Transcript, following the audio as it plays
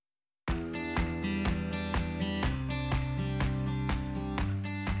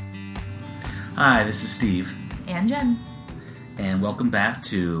Hi, this is Steve. And Jen. And welcome back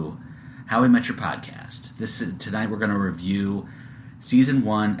to How I Met Your Podcast. Tonight we're going to review Season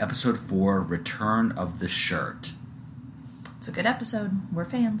 1, Episode 4, Return of the Shirt. It's a good episode. We're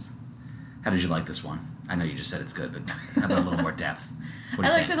fans. How did you like this one? I know you just said it's good, but how about a little more depth? I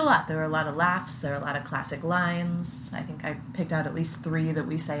liked it a lot. There were a lot of laughs. There were a lot of classic lines. I think I picked out at least 3 that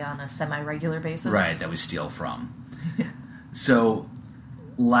we say on a semi-regular basis. Right, that we steal from. So,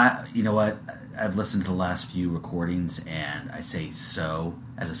 you know what? I've listened to the last few recordings, and I say "so"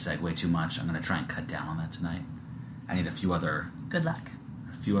 as a segue too much. I'm going to try and cut down on that tonight. I need a few other... Good luck.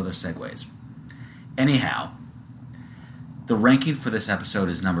 A few other segues. Anyhow, the ranking for this episode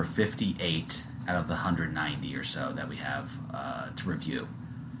is number 58 out of the 190 or so that we have to review.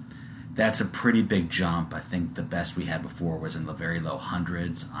 That's a pretty big jump. I think the best we had before was in the very low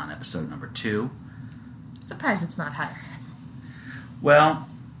hundreds on episode number 2. Surprised it's not higher. Well,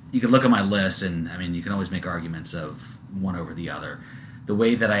 you can look at my list, and I mean, you can always make arguments of one over the other. The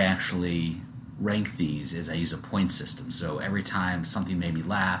way that I actually rank these is I use a point system. So every time something made me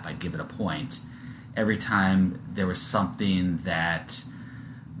laugh, I'd give it a point. Every time there was something that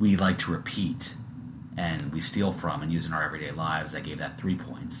we like to repeat and we steal from and use in our everyday lives, I gave that 3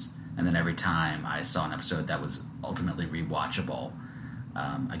 points. And then every time I saw an episode that was ultimately rewatchable,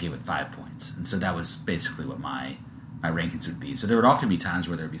 I gave it 5 points. And so that was basically what my rankings would be. So there would often be times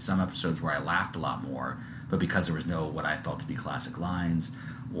where there would be some episodes where I laughed a lot more, but because there was no what I felt to be classic lines,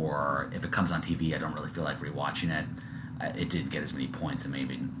 or if it comes on TV, I don't really feel like rewatching it, it didn't get as many points and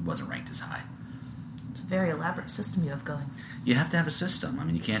maybe wasn't ranked as high. It's a very elaborate system you have going. You have to have a system. I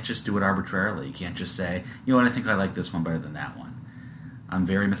mean, you can't just do it arbitrarily. You can't just say, you know what, I think I like this one better than that one. I'm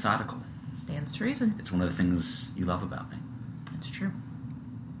very methodical. Stands to reason. It's one of the things you love about me. It's true.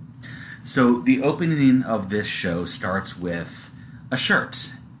 So the opening of this show starts with a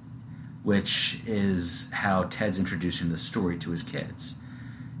shirt, which is how Ted's introducing the story to his kids.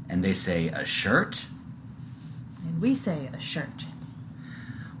 And they say, a shirt? And we say a shirt.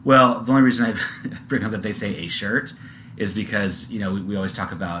 Well, the only reason I bring up that they say a shirt is because, you know, we always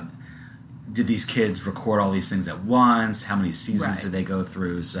talk about, did these kids record all these things at once? How many seasons did they go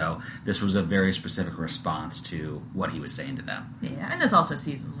through? So this was a very specific response to what he was saying to them. Yeah, and it's also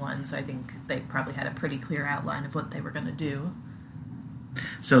season 1, so I think they probably had a pretty clear outline of what they were going to do.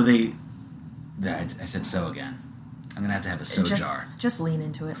 So I said so again. I'm going to have a so jar. Just lean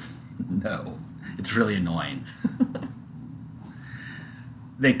into it. No, it's really annoying.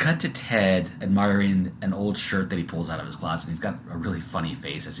 They cut to Ted admiring an old shirt that he pulls out of his closet. He's got a really funny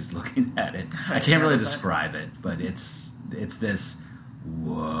face as he's looking at it. I can't really describe it, but it's this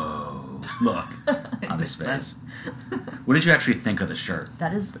whoa look on his face. What did you actually think of the shirt?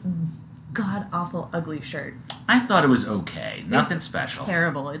 That is god-awful ugly shirt. I thought it was okay. Nothing special.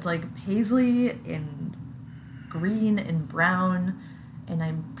 Terrible. It's like paisley and green and brown, and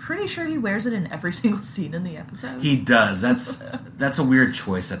I'm pretty sure he wears it in every single scene in the episode. He does. That's a weird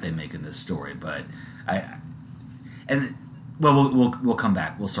choice that they make in this story, but we'll come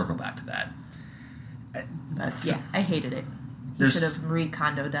back. We'll circle back to that. But yeah, I hated it. He should have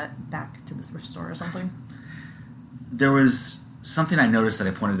re-condoed that back to the thrift store or something. There was something I noticed that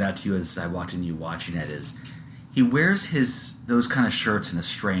I pointed out to you as I watched you watching it is he wears those kind of shirts in a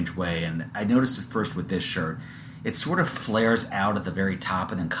strange way, and I noticed it first with this shirt. It sort of flares out at the very top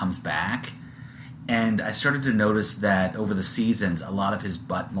and then comes back. And I started to notice that over the seasons, a lot of his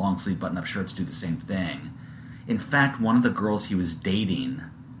long-sleeve button-up shirts do the same thing. In fact, one of the girls he was dating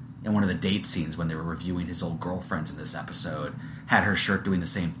in one of the date scenes when they were reviewing his old girlfriends in this episode had her shirt doing the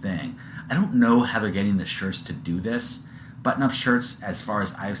same thing. I don't know how they're getting the shirts to do this. Button-up shirts, as far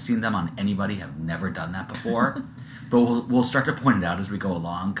as I've seen them on anybody, have never done that before. But we'll start to point it out as we go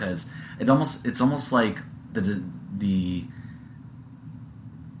along, because it's almost like the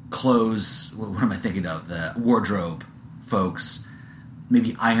clothes, what am I thinking of? The wardrobe folks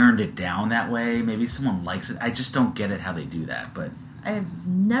maybe ironed it down that way. Maybe someone likes it. I just don't get it how they do that. But I've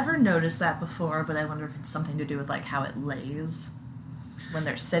never noticed that before, but I wonder if it's something to do with like how it lays when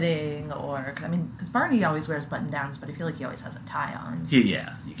they're sitting, or because Barney always wears button downs, but I feel like he always has a tie on.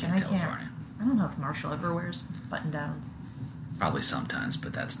 Yeah, you can't tell Barney. I don't know if Marshall ever wears button downs. Probably sometimes,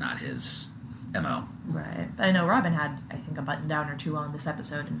 but that's not his MO. Right. But I know Robin had, I think, a button down or 2 on this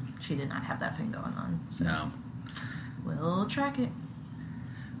episode, and she did not have that thing going on. So no. We'll track it.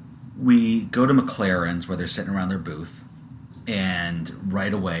 We go to McLaren's where they're sitting around their booth, and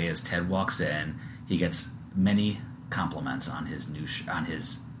right away as Ted walks in, he gets many compliments on his on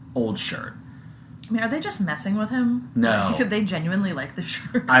his old shirt. I mean, are they just messing with him? No. Could they genuinely like the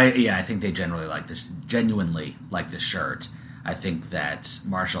shirt? I think they genuinely like this shirt. I think that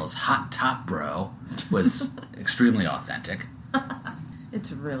Marshall's hot top bro was extremely authentic.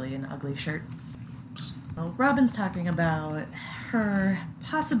 It's really an ugly shirt. Well, Robin's talking about her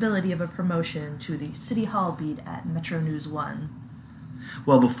possibility of a promotion to the City Hall beat at Metro News 1.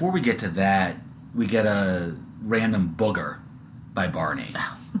 Well, before we get to that, we get a random booger by Barney.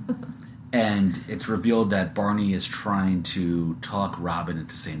 And it's revealed that Barney is trying to talk Robin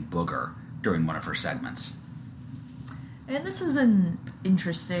into saying booger during one of her segments. And this is an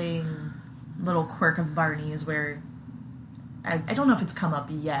interesting little quirk of Barney's where I don't know if it's come up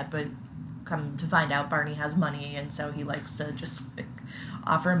yet, but come to find out Barney has money, and so he likes to just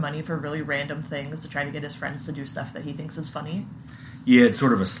offer money for really random things to try to get his friends to do stuff that he thinks is funny. Yeah, it's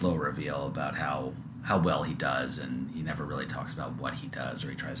sort of a slow reveal about how well he does, and he never really talks about what he does, or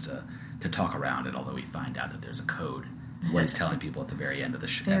he tries to talk around it, although we find out that there's a code. What he's telling people at the very end of the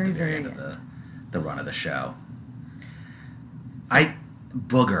very end of the run of the show.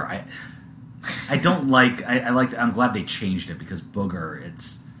 Booger. I don't like. I'm glad they changed it because booger.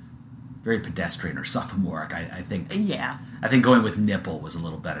 It's very pedestrian or sophomoric. I think. Yeah. I think going with nipple was a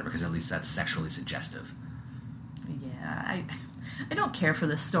little better because at least that's sexually suggestive. Yeah. I don't care for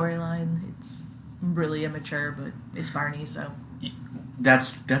this storyline. It's really immature, but it's Barney, so.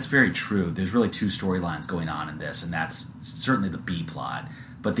 That's very true. There's really two storylines going on in this, and that's certainly the B plot.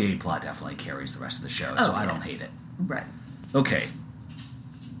 But the A plot definitely carries the rest of the show, so I don't hate it. Right. Okay.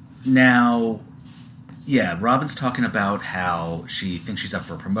 Now, yeah, Robin's talking about how she thinks she's up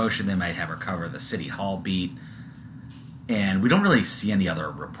for a promotion. They might have her cover the City Hall beat. And we don't really see any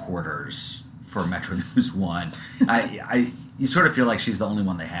other reporters for Metro News 1. You sort of feel like she's the only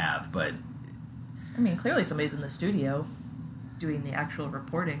one they have, but... I mean, clearly somebody's in the studio doing the actual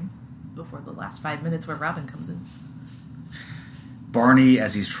reporting before the last 5 minutes where Robin comes in. Barney,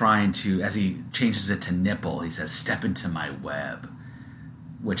 as he changes it to nipple, he says, "Step into my web,"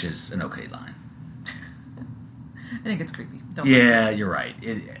 which is an okay line. I think it's creepy. You're right.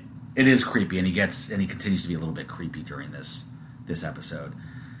 It is creepy, and he continues to be a little bit creepy during this episode.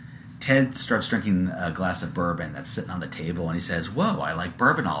 Ted starts drinking a glass of bourbon that's sitting on the table, and he says, "Whoa, I like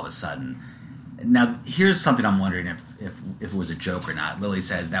bourbon all of a sudden." Now, here's something I'm wondering if it was a joke or not. Lily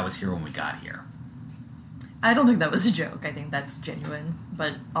says, "That was here when we got here." I don't think that was a joke. I think that's genuine.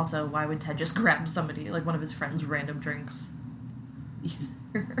 But also, why would Ted just grab somebody, like one of his friends' random drinks?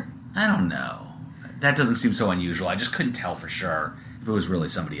 I don't know. That doesn't seem so unusual. I just couldn't tell for sure if it was really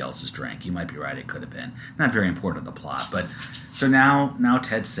somebody else's drink. You might be right, it could have been. Not very important to the plot. But so now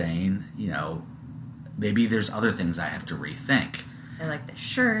Ted's saying, maybe there's other things I have to rethink. I like this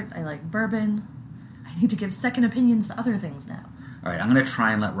shirt. I like bourbon. I need to give second opinions to other things now. All right, I'm going to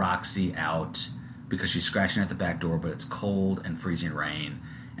try and let Roxy out because she's scratching at the back door, but it's cold and freezing rain.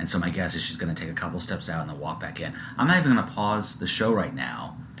 And so my guess is she's going to take a couple steps out and then walk back in. I'm not even going to pause the show right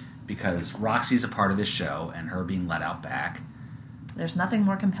now because Roxy's a part of this show, and her being let out back. There's nothing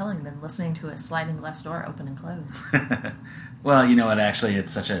more compelling than listening to a sliding glass door open and close. Well, you know what? Actually,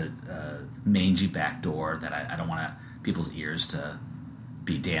 it's such a mangy back door that I don't want people's ears to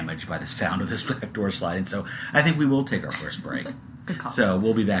be damaged by the sound of this back door sliding. So I think we will take our first break. Good call. So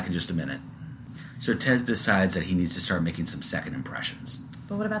we'll be back in just a minute. So Ted decides that he needs to start making some second impressions.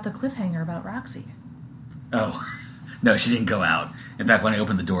 But what about the cliffhanger about Roxy? Oh, no, she didn't go out. In fact, when I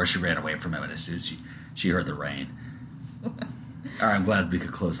opened the door, she ran away from him as soon as she heard the rain. All right, I'm glad we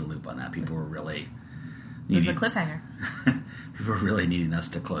could close the loop on that. People were really needing... It was a cliffhanger. People were really needing us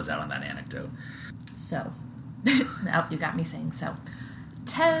to close out on that anecdote. So, now you got me saying so.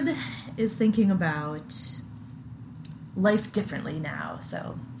 Ted is thinking about life differently now,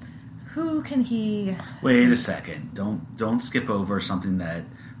 so who can he... Wait a second. Don't skip over something that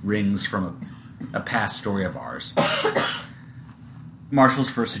rings from a past story of ours. Marshall's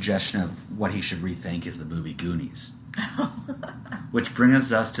first suggestion of what he should rethink is the movie Goonies. Which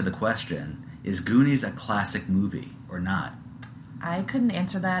brings us to the question, is Goonies a classic movie or not? I couldn't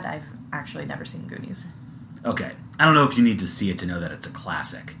answer that. I've actually never seen Goonies. Okay. I don't know if you need to see it to know that it's a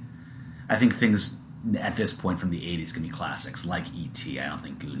classic. I think things at this point from the 80s can be classics, like E.T. I don't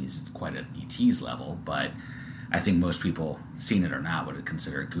think Goonies is quite at E.T.'s level, but I think most people, seen it or not, would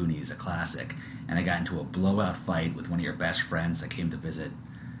consider Goonies a classic. And I got into a blowout fight with one of your best friends that came to visit.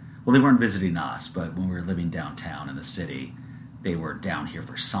 Well, they weren't visiting us, but when we were living downtown in the city, they were down here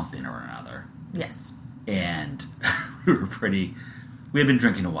for something or another. Yes. And we had been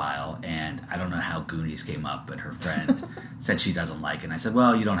drinking a while, and I don't know how Goonies came up, but her friend said she doesn't like it. And I said,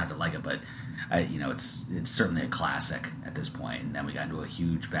 well, you don't have to like it, but it's certainly a classic at this point. And then we got into a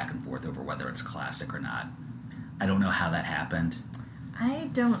huge back and forth over whether it's a classic or not. I don't know how that happened. I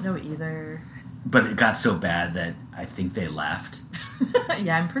don't know either. But it got so bad that I think they left.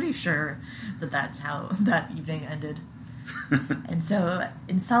 Yeah, I'm pretty sure that's how that evening ended. And so,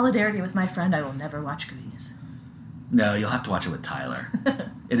 in solidarity with my friend, I will never watch Goonies. No, you'll have to watch it with Tyler.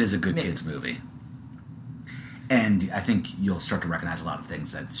 It is a good kids movie. And I think you'll start to recognize a lot of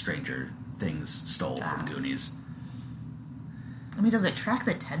things that Stranger Things stole from Goonies. I mean, does it track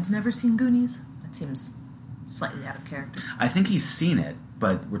that Ted's never seen Goonies? That seems slightly out of character. I think he's seen it,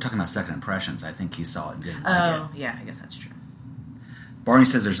 but we're talking about second impressions. I think he saw it and didn't like it. Oh, yeah, I guess that's true. Barney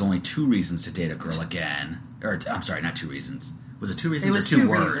says there's only 2 reasons to date a girl again. Or, I'm sorry, not 2 reasons. Was it 2 reasons it was or 2 two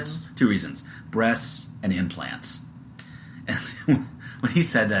words? Reasons. 2 reasons. Breasts and implants. And when he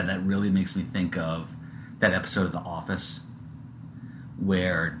said that, that really makes me think of that episode of The Office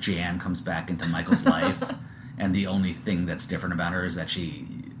where Jan comes back into Michael's life, and the only thing that's different about her is that she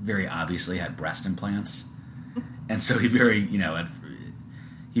very obviously had breast implants. And so he very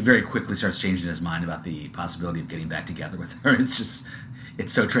quickly starts changing his mind about the possibility of getting back together with her.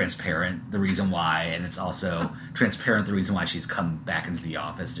 It's so transparent, the reason why, and it's also transparent the reason why she's come back into the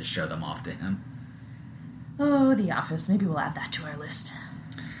office to show them off to him. Oh, The Office. Maybe we'll add that to our list.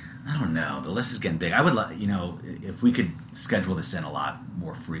 I don't know. The list is getting big. I would if we could schedule this in a lot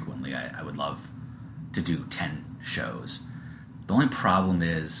more frequently, I would love to do 10 shows. The only problem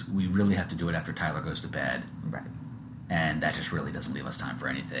is we really have to do it after Tyler goes to bed. Right. And that just really doesn't leave us time for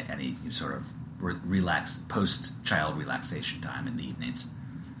anything, any sort of post-child relaxation time in the evenings.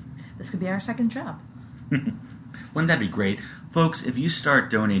 This could be our second job. Wouldn't that be great? Folks, if you start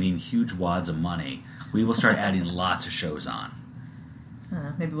donating huge wads of money, we will start adding lots of shows on.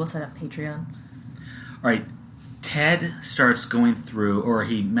 Maybe we'll set up Patreon. All right. Ted starts going through, or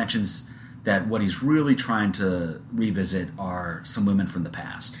he mentions that what he's really trying to revisit are some women from the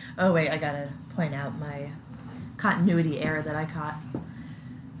past. Oh, wait, I gotta point out my continuity error that I caught.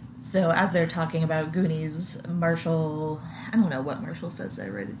 So, as they're talking about Goonies, Marshall... I don't know what Marshall says. I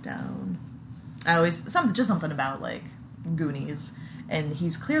write it down. Just something about, like, Goonies. And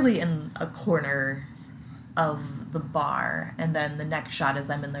he's clearly in a corner of the bar, and then the next shot is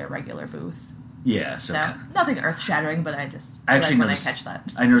them in their regular booth. Yeah, so nothing earth-shattering, but I catch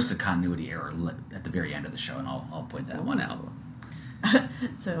that. I noticed a continuity error at the very end of the show, and I'll point that one out.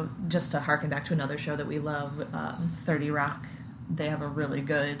 So, just to harken back to another show that we love, 30 Rock, they have a really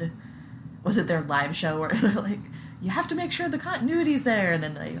good... Was it their live show where they're like, you have to make sure the continuity's there, and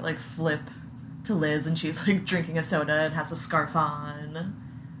then they, like, flip to Liz, and she's, like, drinking a soda and has a scarf on.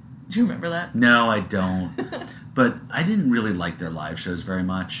 Do you remember that? No, I don't. But I didn't really like their live shows very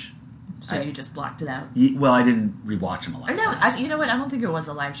much. So you just blocked it out? Well, I didn't rewatch them a lot. No, you know what? I don't think it was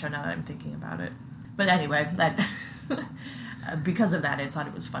a live show now that I'm thinking about it. But anyway, because of that, I thought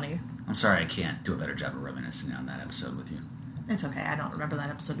it was funny. I'm sorry I can't do a better job of reminiscing on that episode with you. It's okay. I don't remember that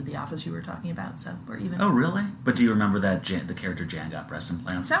episode of The Office you were talking about, so we're even. Oh, really? But do you remember that the character Jan got breast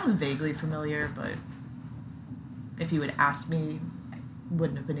implants? It sounds vaguely familiar, but if you had asked me, I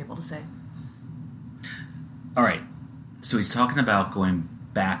wouldn't have been able to say. All right. So he's talking about going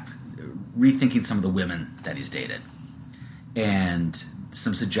back, rethinking some of the women that he's dated. And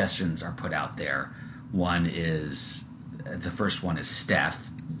some suggestions are put out there. The first one is Steph.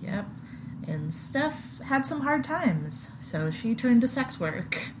 Yep. And Steph had some hard times, so she turned to sex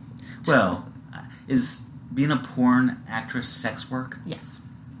work. Well, is being a porn actress sex work? Yes.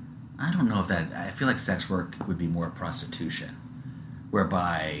 I don't know if that... I feel like sex work would be more prostitution,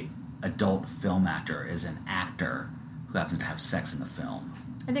 whereby adult film actor is an actor who happens to have sex in the film.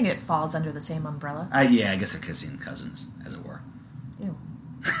 I think it falls under the same umbrella. Yeah, I guess they're kissing cousins, as it were. Ew.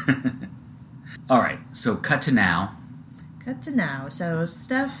 All right, so cut to now. So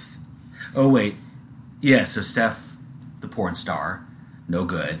Steph... Oh, wait. Yeah, so Steph, the porn star, no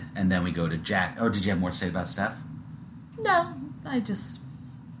good. And then we go to Jack. Oh, did you have more to say about Steph? No, I just...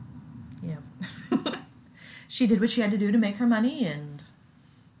 Yeah. She did what she had to do to make her money, and...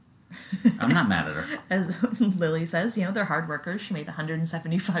 I'm not mad at her. As Lily says, they're hard workers. She made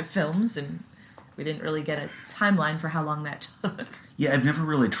 175 films, and we didn't really get a timeline for how long that took. Yeah, I've never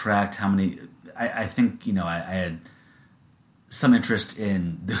really tracked how many... I think, I had some interest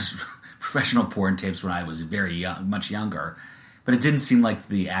in those professional porn tapes when I was very young, much younger, but it didn't seem like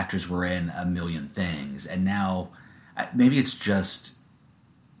the actors were in a million things. And now, maybe it's just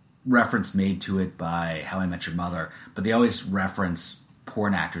reference made to it by How I Met Your Mother, but they always reference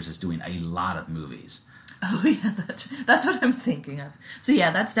porn actors as doing a lot of movies. Oh, yeah, that's what I'm thinking of. So,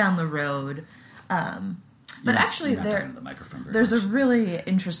 yeah, that's down the road. But actually, there's a really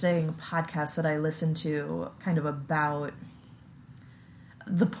interesting podcast that I listened to kind of about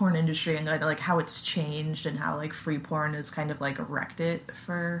the porn industry and like how it's changed and how like free porn is kind of like erected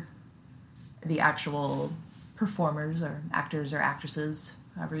for the actual performers or actors or actresses,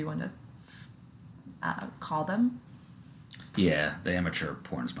 however you want to call them. Yeah, the amateur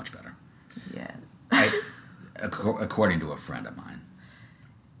porn is much better. Yeah. According to a friend of mine.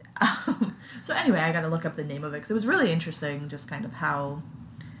 So anyway, I got to look up the name of it because it was really interesting, just kind of how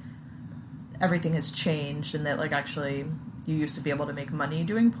everything has changed, and that like actually you used to be able to make money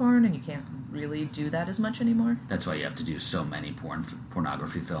doing porn, and you can't really do that as much anymore. That's why you have to do so many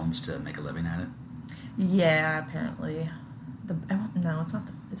pornography films to make a living at it. Yeah, apparently. No, it's not.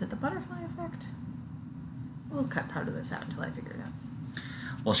 Is it the butterfly effect? We'll cut part of this out until I figure it out.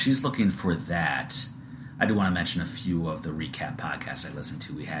 While she's looking for that, I do want to mention a few of the recap podcasts I listened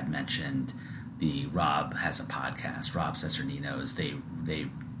to. We had mentioned the Rob has a podcast, Rob Cesarninos. They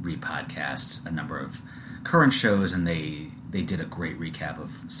repodcast a number of current shows, and they did a great recap of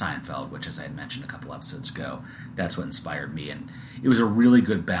Seinfeld, which, as I had mentioned a couple episodes ago, that's what inspired me. And it was a really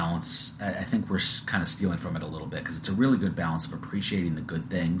good balance. I think we're kind of stealing from it a little bit because it's a really good balance of appreciating the good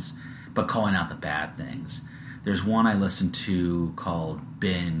things but calling out the bad things. There's one I listened to called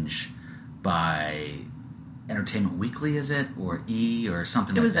Binge by Entertainment Weekly, is it? Or E or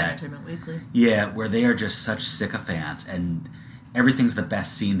something like that. It was Entertainment Weekly. Yeah, where they are just such sycophants, and everything's the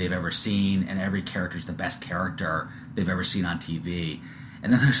best scene they've ever seen, and every character's the best character they've ever seen on TV.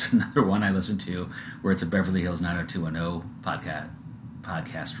 And then there's another one I listened to where it's a Beverly Hills 90210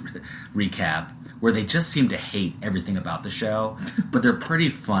 podcast recap where they just seem to hate everything about the show, but they're pretty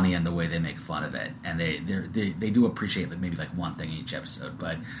funny in the way they make fun of it, and they do appreciate maybe like one thing in each episode.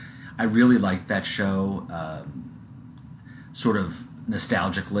 But I really liked that show, sort of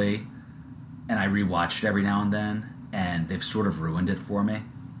nostalgically, and I rewatched it every now and then, and they've sort of ruined it for me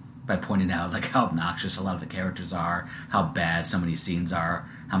by pointing out like how obnoxious a lot of the characters are, how bad so many scenes are,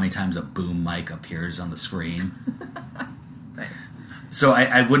 how many times a boom mic appears on the screen. Nice. So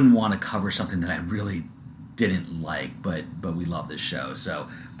I wouldn't want to cover something that I really didn't like, but we love this show. So,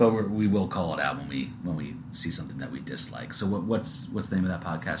 but we will call it out when we see something that we dislike. So what's the name of that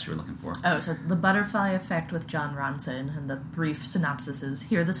podcast you were looking for? Oh, so it's The Butterfly Effect with Jon Ronson, and the brief synopsis is: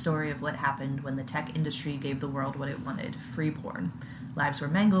 hear the story of what happened when the tech industry gave the world what it wanted, free porn. Lives were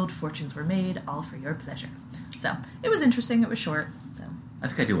mangled, fortunes were made, all for your pleasure. So, it was interesting, it was short, so... I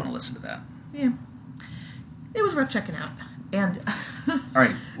think I do want to listen to that. Yeah. It was worth checking out. And...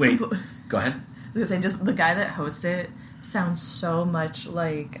 Alright, wait, go ahead. I was going to say, just the guy that hosts it sounds so much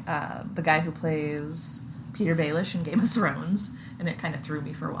like the guy who plays Peter Baelish in Game of Thrones, and it kind of threw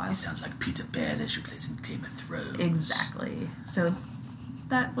me for a while. He sounds like Peter Baelish who plays in Game of Thrones. Exactly. So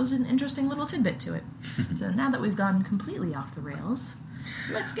that was an interesting little tidbit to it. So now that we've gone completely off the rails,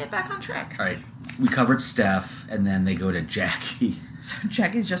 let's get back on track. All right. We covered Steph, and then they go to Jackie. So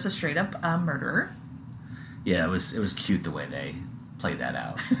Jackie's just a straight-up murderer. Yeah, it was cute the way they played that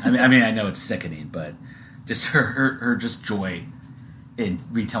out. I mean, I know it's sickening, but just her just joy in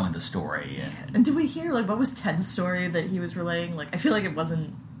retelling the story. And did we hear, like, what was Ted's story that he was relaying? Like, I feel like it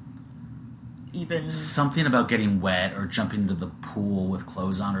wasn't even... Something about getting wet or jumping into the pool with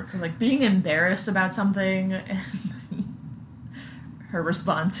clothes on. Or like, being embarrassed about something, and her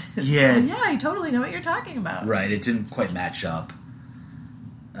response is, yeah. Oh, yeah, I totally know what you're talking about. Right, it didn't quite match up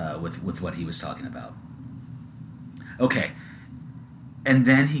with what he was talking about. Okay. And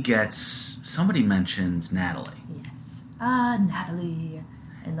then he gets... Somebody mentions Natalie. Yes. Natalie.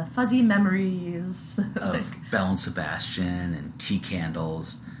 And the fuzzy memories. Of Belle and Sebastian and tea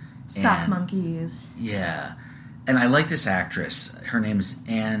candles. Sock monkeys. Yeah. And I like this actress. Her name is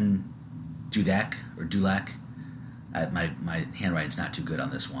Anne Dudek, or Dulac. My handwriting's not too good on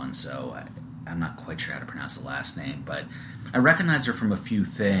this one, so I'm not quite sure how to pronounce the last name. But I recognize her from a few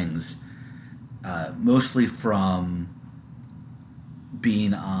things, mostly from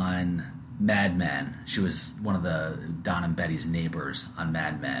being on Mad Men. She was one of the Don and Betty's neighbors on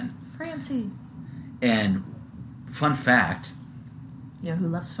Mad Men. Francie. And fun fact... You know who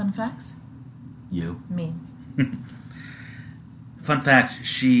loves fun facts? You. Me. Fun fact,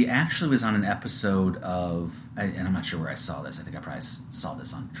 she actually was on an episode of, and I'm not sure where I saw this, I think I probably saw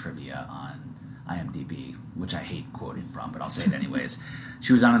this on trivia on IMDb, which I hate quoting from, but I'll say it anyways.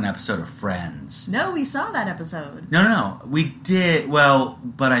 She was on an episode of Friends. No, we saw that episode. No, we did, well,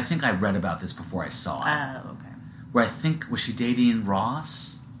 but I think I read about this before I saw it. Oh, okay. Where I think, was she dating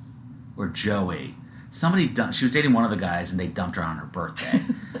Ross? Or Joey? She was dating one of the guys, and they dumped her on her birthday,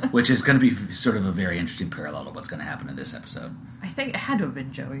 which is going to be sort of a very interesting parallel to what's going to happen in this episode. I think it had to have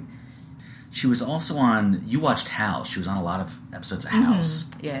been Joey. She was also on... You watched House. She was on a lot of episodes of House.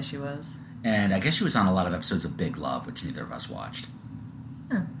 Mm-hmm. Yeah, she was. And I guess she was on a lot of episodes of Big Love, which neither of us watched.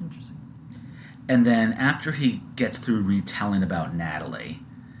 Oh, interesting. And then after he gets through retelling about Natalie,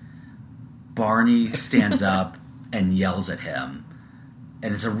 Barney stands up and yells at him.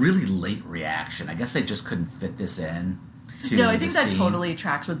 And it's a really late reaction. I guess they just couldn't fit this in. No, I think that totally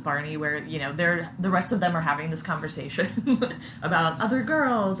tracks with Barney, where the rest of them are having this conversation about other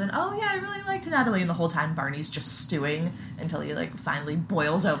girls, and I really liked Natalie, and the whole time Barney's just stewing until he finally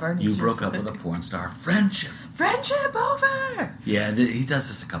boils over. And you broke up with a porn star. Friendship over. Yeah, he does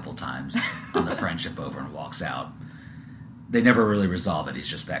this a couple times on the friendship over and walks out. They never really resolve it. He's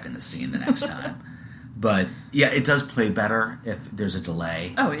just back in the scene the next time. But yeah, it does play better if there's a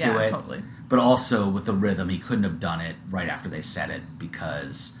delay to it. Totally. But also, with the rhythm, he couldn't have done it right after they said it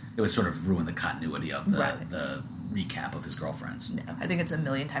because it would sort of ruin the continuity of the recap of his girlfriends. No, I think it's a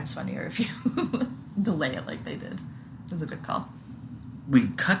million times funnier if you delay it like they did. It was a good call. We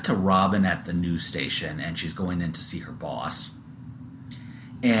cut to Robin at the news station, and she's going in to see her boss.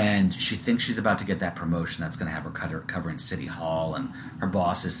 And she thinks she's about to get that promotion that's going to have her covering City Hall. And her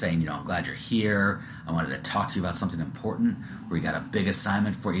boss is saying, I'm glad you're here. I wanted to talk to you about something important. We got a big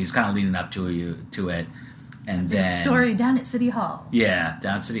assignment for you. He's kind of leading up to it. And then... story down at City Hall. Yeah,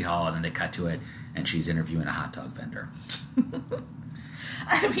 down at City Hall. And then they cut to it, and she's interviewing a hot dog vendor.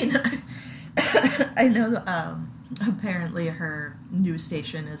 I mean, I know apparently her news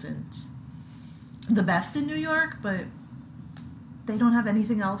station isn't the best in New York, but... they don't have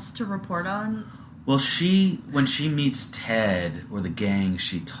anything else to report on. Well, when she meets Ted or the gang,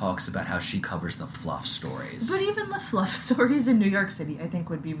 she talks about how she covers the fluff stories. But even the fluff stories in New York City, I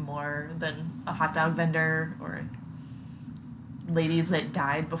think, would be more than a hot dog vendor or ladies that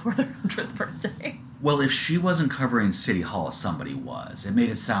died before their 100th birthday. Well, if she wasn't covering City Hall, somebody was. It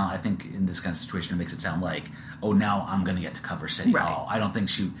made it sound, I think in this kind of situation, it makes it sound like, now I'm going to get to cover City Hall. I don't think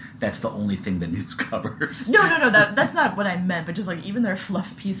that's the only thing the news covers. No, that's not what I meant, but just even their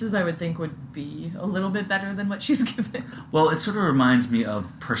fluff pieces I would think would be a little bit better than what she's given. Well, it sort of reminds me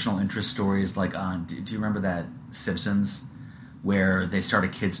of personal interest stories like on, do you remember that Simpsons? Where they start a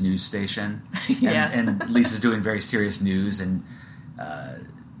kids' news station. And Lisa's doing very serious news, and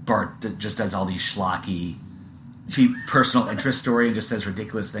Bart just does all these schlocky personal interest story and just says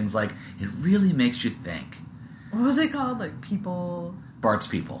ridiculous things like, it really makes you think. What was it called? People? Bart's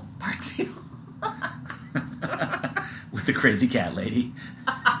People. Bart's People. With the crazy cat lady.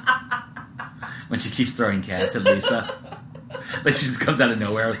 When she keeps throwing cats at Lisa. But she just comes out of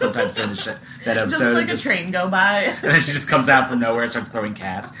nowhere sometimes during that episode. Doesn't a train go by? And then she just comes out from nowhere and starts throwing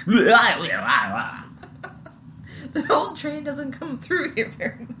cats. The old train doesn't come through here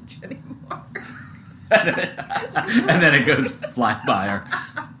very much anymore. And then it goes flying by her.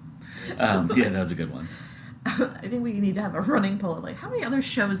 That was a good one. I think we need to have a running poll of how many other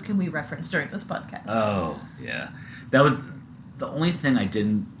shows can we reference during this podcast? Oh, yeah. That was the only thing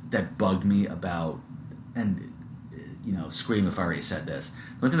that bugged me about, and, scream if I already said this.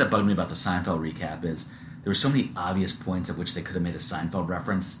 The only thing that bugged me about the Seinfeld recap is there were so many obvious points at which they could have made a Seinfeld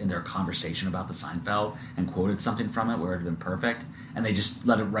reference in their conversation about the Seinfeld and quoted something from it where it would have been perfect, and they just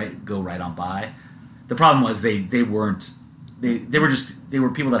let it go right on by. The problem was they were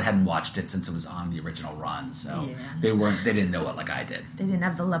people that hadn't watched it since it was on the original run, so they didn't know it like I did. They didn't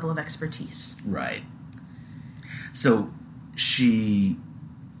have the level of expertise. Right. So she,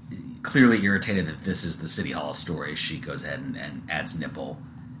 clearly irritated that this is the City Hall story, she goes ahead and adds nipple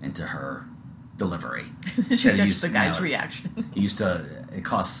into her delivery. She gets the guy's reaction. It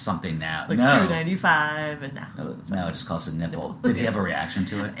costs something now. $2.95 and now it just costs a nipple. Did he have a reaction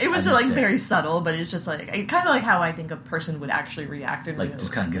to it? It was very subtle, but it's just kind of like how I think a person would actually react. And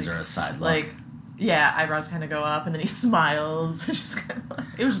just kind of gives her a side look. Eyebrows kind of go up, and then he smiles. It was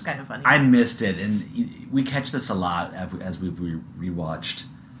just kind of funny. I missed it, and we catch this a lot as we've rewatched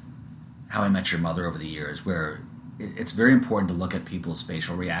How I Met Your Mother over the years, where it's very important to look at people's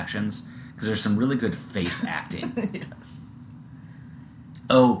facial reactions, because there's some really good face acting. Yes.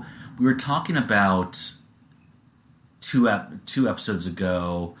 Oh, we were talking about two episodes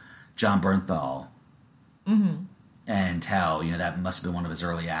ago, John Bernthal, and how that must have been one of his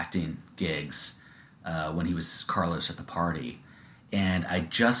early acting gigs when he was Carlos at the party. And I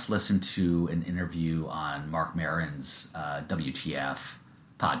just listened to an interview on Mark Maron's WTF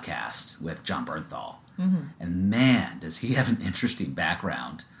podcast with John Bernthal, and man, does he have an interesting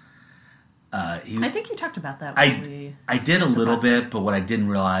background. I think you talked about that. I did a little bit, but what I didn't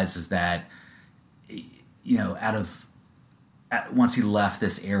realize is that, once he left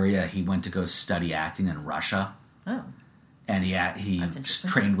this area, he went to go study acting in Russia. Oh, and he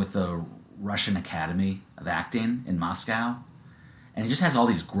trained with the Russian Academy of Acting in Moscow, and he just has all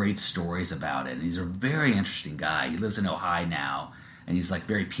these great stories about it. And he's a very interesting guy. He lives in Ojai now, and he's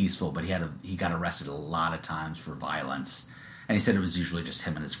very peaceful, but he got arrested a lot of times for violence. And he said it was usually just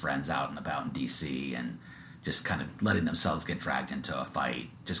him and his friends out and about in D.C. and just kind of letting themselves get dragged into a fight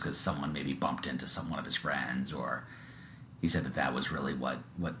just because someone maybe bumped into one of his friends, or he said that was really what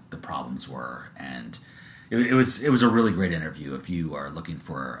the problems were. And it was a really great interview. If you are looking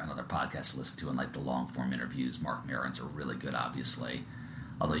for another podcast to listen to and like the long-form interviews, Marc Maron's are really good, obviously.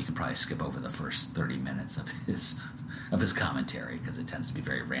 Although you can probably skip over the first 30 minutes of his commentary because it tends to be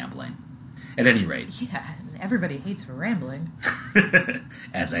very rambling. At any rate. Yeah, everybody hates rambling.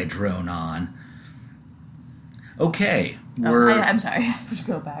 As I drone on. Okay. I'm sorry. I have to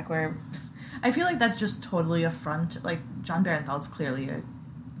go back. Where I feel like that's just totally a front. Like, Jon Bernthal's clearly a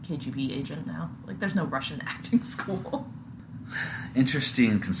KGB agent now. Like, there's no Russian acting school.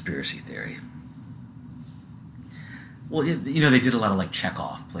 Interesting conspiracy theory. Well, they did a lot of, like,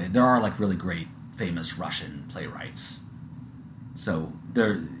 Chekhov play. There are, like, really great, famous Russian playwrights. So,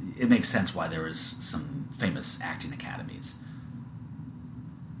 it makes sense why there is some famous acting academies.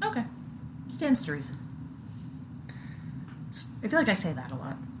 Okay. Stands to reason. I feel like I say that a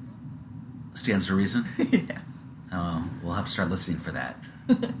lot. Stands to reason? Yeah. Oh, we'll have to start listening for that.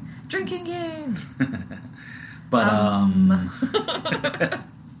 Drinking game! But,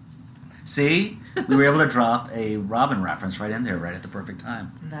 see? We were able to drop a Robin reference right in there, right at the perfect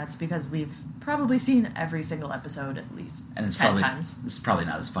time. That's because we've probably seen every single episode at least and it's 10 times. It's probably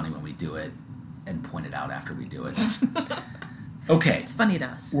not as funny when we do it and point it out after we do it. Okay. It's funny to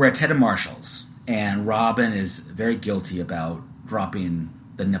us. We're at Ted and Marshall's, and Robin is very guilty about dropping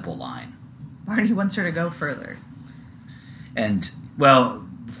the nipple line. Barney wants her to go further. And, well,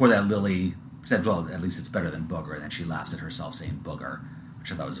 before that, Lily said, well, at least it's better than booger, and then she laughs at herself saying booger,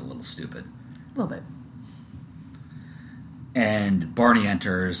 which I thought was a little stupid. A little bit. And Barney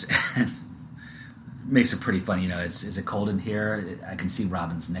enters and makes it pretty funny. Is it cold in here? I can see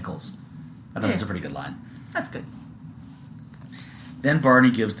Robin's nickels. I thought that was a pretty good line. That's good. Then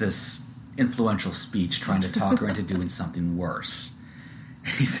Barney gives this influential speech trying to talk her into doing something worse.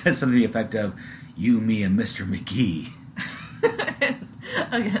 He says something to the effect of, "You, me, and Mr. McGee."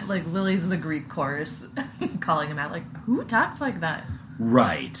 Again, like, Lily's the Greek chorus calling him out. Like, who talks like that?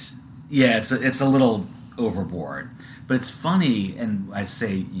 Right. Yeah, it's a little overboard. But it's funny, and I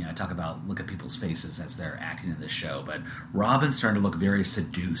say, I talk about look at people's faces as they're acting in this show, but Robin's starting to look very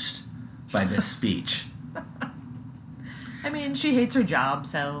seduced by this speech. I mean, she hates her job,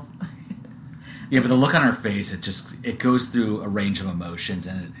 so... Yeah, but the look on her face, it goes through a range of emotions,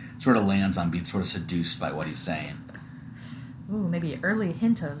 and it sort of lands on being sort of seduced by what he's saying. Ooh, maybe an early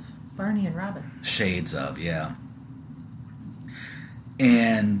hint of Barney and Robin. Shades of, yeah.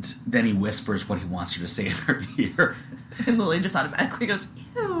 And then he whispers what he wants her to say in her ear. And Lily just automatically goes,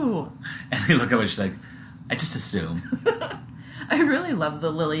 ew. And they look at her and she's like, I just assume. I really love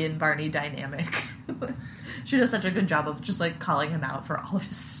the Lily and Barney dynamic. She does such a good job of just, like, calling him out for all of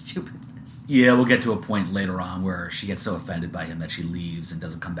his stupidness. Yeah, we'll get to a point later on where she gets so offended by him that she leaves and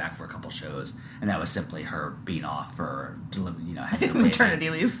doesn't come back for a couple shows. And that was simply her being off for, having a baby. Maternity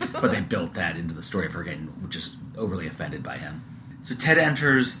leave. But they built that into the story of her getting just overly offended by him. So Ted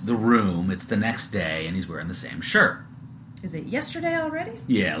enters the room. It's the next day, and he's wearing the same shirt. Is it yesterday already?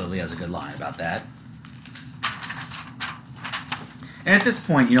 Yeah, Lily has a good line about that. And at this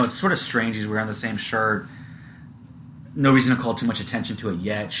point, it's sort of strange he's wearing the same shirt. No reason to call too much attention to it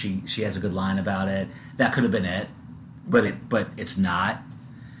yet. She has a good line about it. That could have been it, but it's not.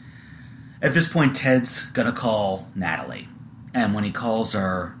 At this point, Ted's gonna call Natalie, and when he calls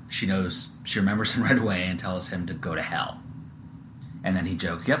her, she remembers him right away and tells him to go to hell. And then he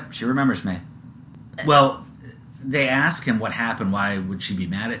jokes, "Yep, she remembers me." Well, they ask him what happened. Why would she be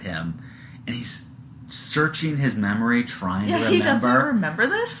mad at him? And he's searching his memory, trying to remember. He doesn't remember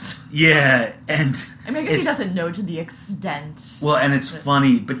this? Yeah, and... I mean, I guess he doesn't know to the extent. Well, and it's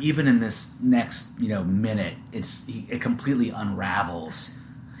funny, but even in this next, minute, it completely unravels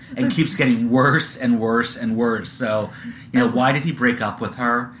and keeps getting worse and worse and worse. So, why did he break up with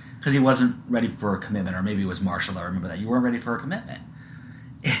her? Because he wasn't ready for a commitment, or maybe it was Marshall. I remember that. You weren't ready for a commitment.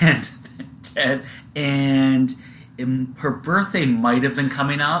 And Ted, and her birthday might have been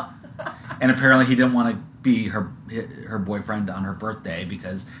coming up. And apparently he didn't want to be her boyfriend on her birthday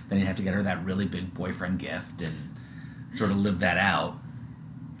because then he'd have to get her that really big boyfriend gift and sort of live that out.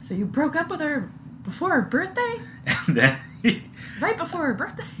 So you broke up with her before her birthday? And then right before her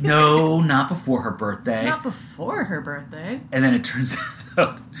birthday? No, not before her birthday. Not before her birthday. And then it turns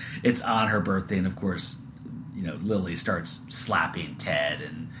out it's on her birthday, and of course, Lily starts slapping Ted,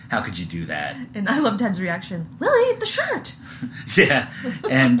 and how could you do that? And I love Ted's reaction. Lily, the shirt! Yeah,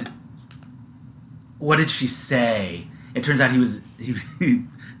 and... What did she say? It turns out he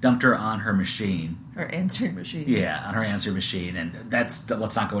dumped her on her machine. Her answering machine. Yeah, on her answering machine, and let's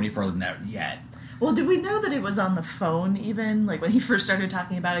not go any further than that yet. Well, did we know that it was on the phone even? Like, when he first started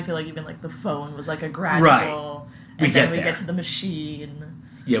talking about it, I feel like even, like, the phone was, like, a gradual... Right. And then we get to the machine.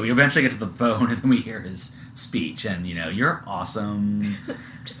 Yeah, we eventually get to the phone, and then we hear his speech, and, you're awesome.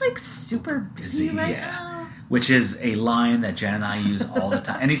 Just, like, super busy right now. Which is a line that Jen and I use all the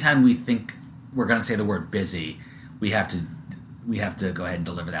time. Anytime we think we're going to say the word busy, we have to go ahead and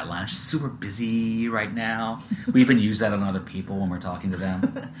deliver that line. She's super busy right now. We even use that on other people when we're talking to them.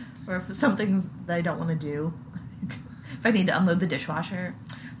 Or if some things that I don't want to do. If I need to unload the dishwasher.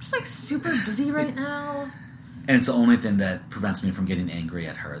 I'm just, like, super busy right now. And it's the only thing that prevents me from getting angry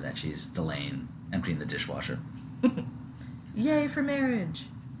at her that she's delaying emptying the dishwasher. Yay for marriage.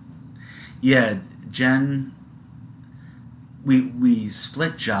 Yeah, Jen... We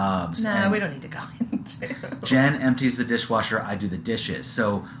split jobs. No, we don't need to go into. Jen empties the dishwasher, I do the dishes.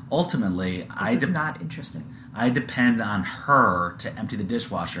 So ultimately, this is not interesting. I depend on her to empty the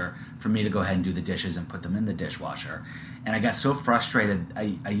dishwasher for me to go ahead and do the dishes and put them in the dishwasher. And I got so frustrated,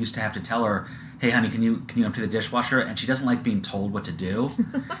 I used to have to tell her, hey, honey, can you empty the dishwasher? And she doesn't like being told what to do.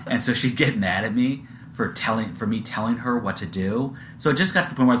 And so she'd get mad at me for me telling her what to do. So it just got to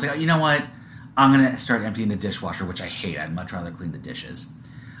the point where I was like, oh, you know what? I'm going to start emptying the dishwasher, which I hate. I'd much rather clean the dishes.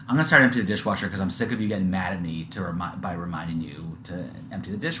 I'm going to start emptying the dishwasher because I'm sick of you getting mad at me by reminding you to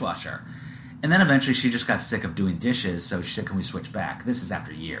empty the dishwasher. And then eventually she just got sick of doing dishes, so she said, can we switch back? This is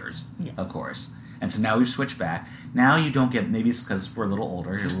after years, yes. Of course. And so now we've switched back. Now you don't get, maybe it's because we're a little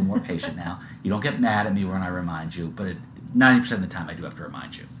older, you're a little more patient now. You don't get mad at me when I remind you, but 90% of the time I do have to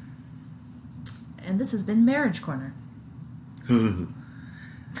remind you. And this has been Marriage Corner.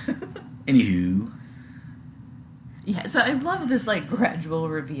 Anywho. Yeah, so I love this, like, gradual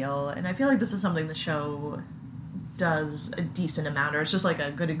reveal, and I feel like this is something the show does a decent amount, or it's just, like,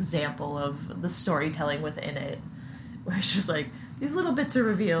 a good example of the storytelling within it, where it's just, like, these little bits are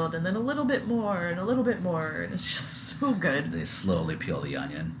revealed, and then a little bit more, and a little bit more, and it's just so good. They slowly peel the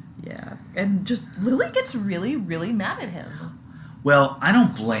onion. Yeah, and just Lily gets really, really mad at him. Well, I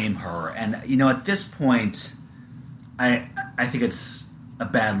don't blame her, and, at this point, I think it's a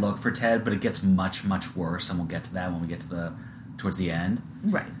bad look for Ted, but it gets much, much worse, and we'll get to that when we get towards the end.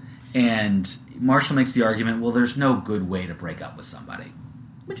 Right. And Marshall makes the argument, well, there's no good way to break up with somebody.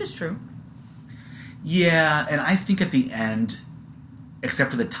 Which is true. Yeah, and I think at the end,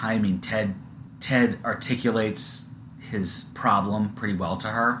 except for the timing, Ted articulates his problem pretty well to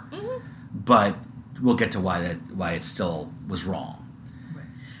her, but we'll get to why it still was wrong. Right.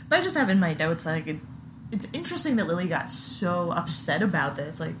 But I just have in my notes, like, it's interesting that Lily got so upset about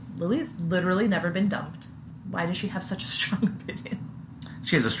this. Like, Lily's literally never been dumped. Why does she have such a strong opinion?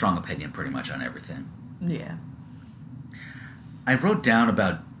 She has a strong opinion pretty much on everything. Yeah. I wrote down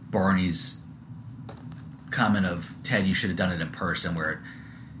about Barney's comment of, Ted, you should have done it in person, where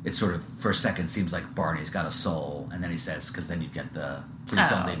it sort of, for a second, seems like Barney's got a soul, and then he says, because then you get the, please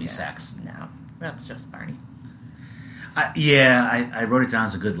don't name me sex. No, that's just Barney. I wrote it down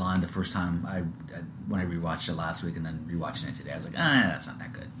as a good line the first time when I rewatched it last week, and then rewatching it today, I was like, that's not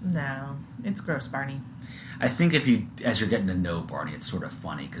that good. No, it's gross, Barney. I think as you're getting to know Barney, it's sort of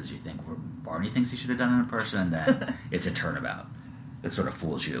funny, because you think, well, Barney thinks he should have done it in person, and then it's a turnabout. It sort of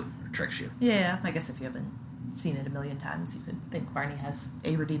fools you, or tricks you. Yeah, I guess if you haven't seen it a million times, you could think Barney has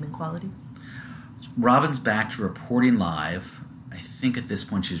a redeeming quality. Robin's back to reporting live. I think at this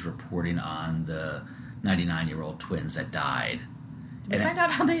point she's reporting on the 99-year-old twins that died. Did we find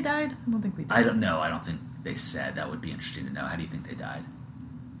out how they died? I don't think we did. I don't know. I don't think they said. That would be interesting to know. How do you think they died?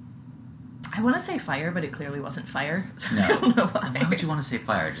 I want to say fire, but it clearly wasn't fire. So No. I don't know why. Why would you want to say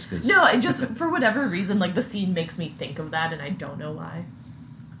fire? Just because? No, I just, for whatever reason, like, the scene makes me think of that, and I don't know why.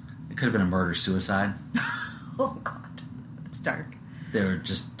 It could have been a murder-suicide. Oh, God. It's dark. They were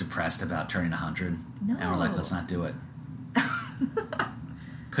just depressed about turning 100. No. And we're like, let's not do it.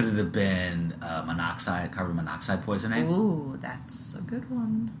 Could it have been carbon monoxide poisoning? Ooh, that's a good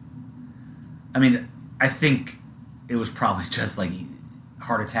one. I mean, I think it was probably just, like,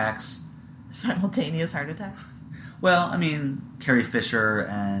 heart attacks. Simultaneous heart attacks? Well, I mean, Carrie Fisher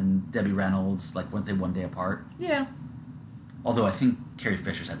and Debbie Reynolds, like, weren't they one day apart? Yeah. Although I think Carrie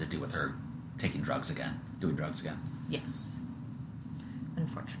Fisher's had to do with her doing drugs again. Yes.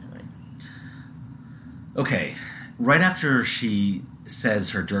 Unfortunately. Okay, right after she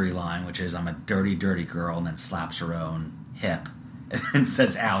says her dirty line, which is, I'm a dirty, dirty girl, and then slaps her own hip, and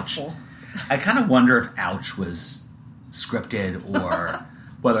says, ouch. Oh. I kind of wonder if ouch was scripted, or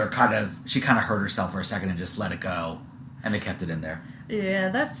whether she kind of hurt herself for a second and just let it go, and they kept it in there. Yeah,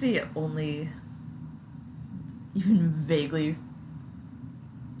 that's the only even vaguely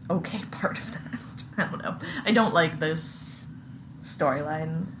okay part of that. I don't know. I don't like this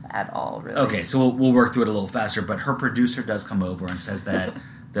storyline at all, really. Okay, so we'll work through it a little faster, but her producer does come over and says that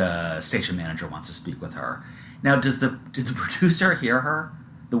the station manager wants to speak with her. Now, did the producer hear her?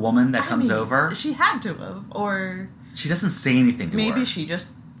 The woman that comes over? She had to have, or... She doesn't say anything to her. Maybe she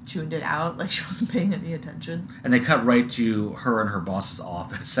just tuned it out, like she wasn't paying any attention. And they cut right to her and her boss's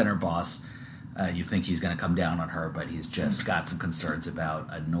office, and her boss, you think he's going to come down on her, but he's just got some concerns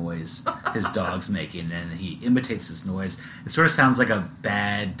about a noise his dog's making, and he imitates this noise. It sort of sounds like a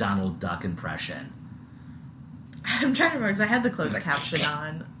bad Donald Duck impression. I'm trying to remember, because I had the closed caption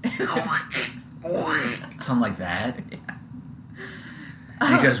on. Something like that. Yeah.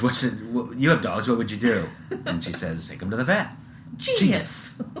 And he goes, you have dogs, what would you do? And she says, take them to the vet.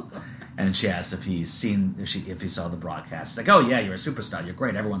 Genius. And she asks if he saw the broadcast. It's like, oh yeah, you're a superstar, you're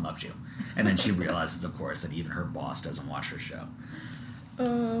great, everyone loves you. And then she realizes, of course, that even her boss doesn't watch her show.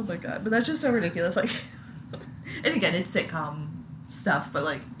 Oh my god, but that's just so ridiculous. Like, and again, it's sitcom stuff, but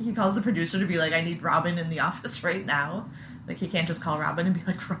like, he calls the producer to be like, I need Robin in the office right now. Like, he can't just call Robin and be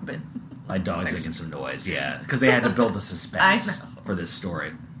like, Robin, my dog's making some noise. Yeah, because they had to build the suspense for this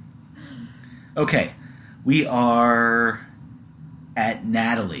story. Okay, we are at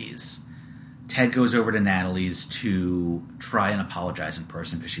Natalie's. Ted goes over to Natalie's to try and apologize in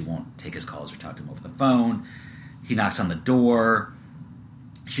person because she won't take his calls or talk to him over the phone. He knocks on the door.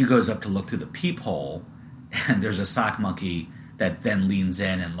 She goes up to look through the peephole, and there's a sock monkey that then leans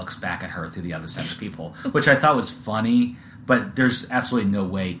in and looks back at her through the other side of the peephole, which I thought was funny, but there's absolutely no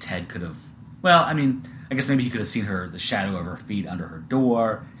way Ted could have... Well, I mean, I guess maybe he could have seen the shadow of her feet under her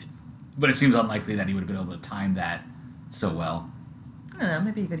door, but it seems unlikely that he would have been able to time that so well. I don't know,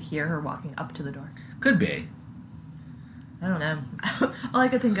 maybe you could hear her walking up to the door. Could be. I don't know. All I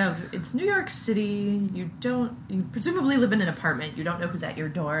could think of, it's New York City, you presumably live in an apartment, you don't know who's at your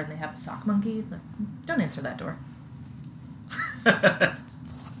door, and they have a sock monkey. Like, don't answer that door.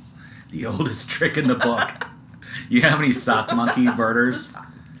 The oldest trick in the book. You know how many sock monkey murders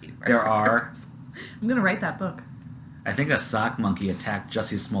there are? I'm going to write that book. I think a sock monkey attacked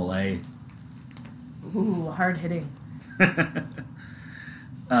Jussie Smollett. Ooh, hard hitting.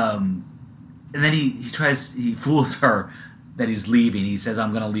 And then he fools her that he's leaving. He says,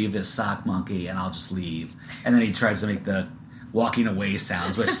 I'm going to leave this sock monkey and I'll just leave. And then he tries to make the walking away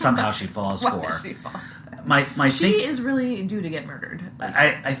sounds, which somehow she falls for. Why she fall for that? She is really due to get murdered. Like,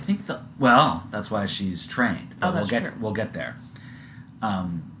 I think that's why she's trained. But we'll get there.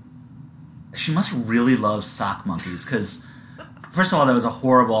 She must really love sock monkeys because, first of all, that was a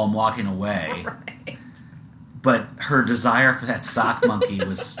horrible I'm walking away. Right. But her desire for that sock monkey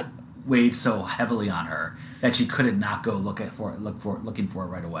was weighed so heavily on her that she couldn't not go looking for it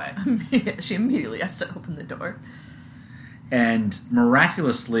right away. She immediately has to open the door. And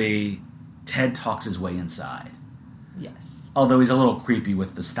miraculously, Ted talks his way inside. Yes. Although he's a little creepy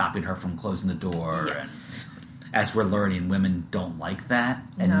with the stopping her from closing the door. Yes. And as we're learning, women don't like that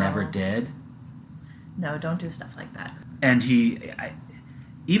and never did. No, don't do stuff like that. And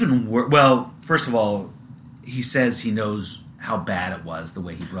first of all, he says he knows how bad it was, the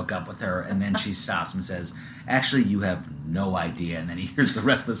way he broke up with her, and then she stops and says, actually, you have no idea, and then he hears the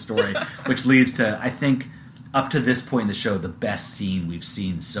rest of the story, which leads to, I think, up to this point in the show, the best scene we've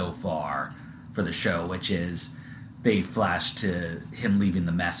seen so far for the show, which is they flash to him leaving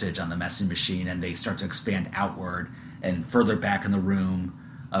the message on the messaging machine, and they start to expand outward and further back in the room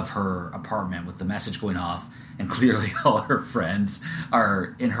of her apartment with the message going off, and clearly all her friends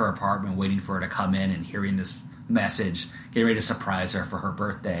are in her apartment waiting for her to come in and hearing this message, getting ready to surprise her for her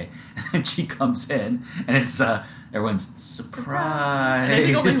birthday. And then she comes in, and it's everyone's surprise. And I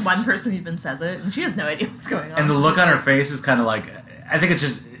think only one person even says it, and she has no idea what's going on. And the look on her face is kind of like, I think it's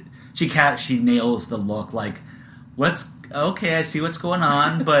just she nails the look. Like, what's okay? I see what's going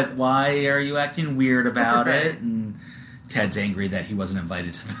on, but why are you acting weird about it? And Ted's angry that he wasn't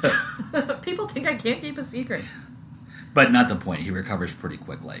invited to the... People think I can't keep a secret. But not the point. He recovers pretty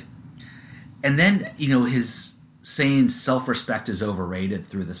quickly. And then, his saying self-respect is overrated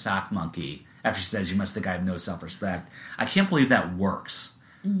through the sock monkey, after she says, you must think I have no self-respect. I can't believe that works.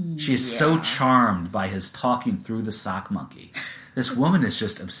 Yeah. She is so charmed by his talking through the sock monkey. This woman is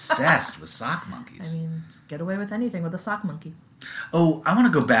just obsessed with sock monkeys. I mean, just get away with anything with a sock monkey. Oh, I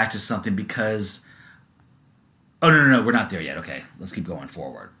want to go back to something because... Oh, no, we're not there yet. Okay, let's keep going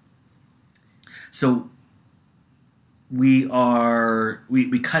forward. So we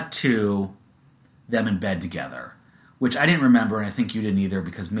cut to them in bed together, which I didn't remember, and I think you didn't either,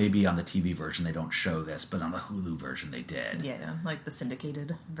 because maybe on the TV version they don't show this, but on the Hulu version they did. Yeah, like the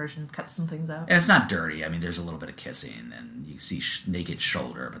syndicated version cuts some things out. And it's not dirty. I mean, there's a little bit of kissing, and you see naked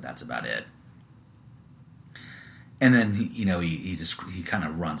shoulder, but that's about it. And then he kind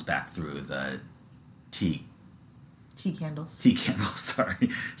of runs back through the tea candles. Sorry,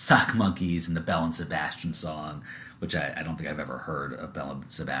 Sock Monkeys and the Belle and Sebastian song, which I don't think I've ever heard of Belle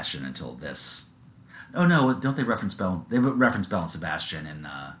and Sebastian until this. Oh no, don't they reference Belle? They reference Belle and Sebastian in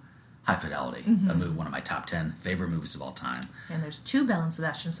High Fidelity, a movie, one of my top 10 favorite movies of all time. And there's 2 Belle and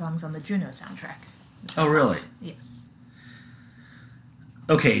Sebastian songs on the Juno soundtrack. Oh really? Yes.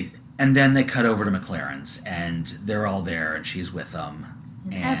 Okay. And then they cut over to McLaren's, and they're all there, and she's with them.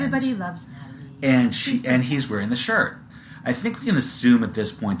 And everybody loves Natalie. And he's wearing the shirt. I think we can assume at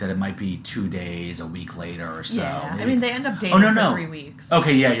this point that it might be 2 days, a week later or so. Yeah, Maybe. I mean, they end up dating for 3 weeks.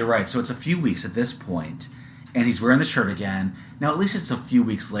 Okay, yeah, you're right. So it's a few weeks at this point, and he's wearing the shirt again. Now, at least it's a few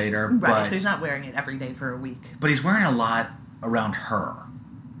weeks later. Right, so he's not wearing it every day for a week. But he's wearing a lot around her.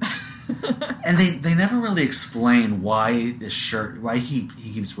 And they never really explain why he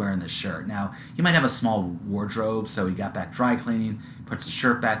keeps wearing this shirt. Now, he might have a small wardrobe, so he got back dry cleaning, puts the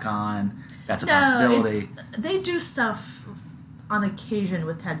shirt back on. That's a possibility. They do stuff on occasion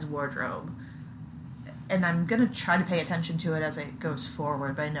with Ted's wardrobe. And I'm going to try to pay attention to it as it goes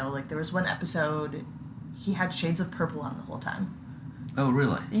forward. But I know, there was one episode, he had shades of purple on the whole time. Oh,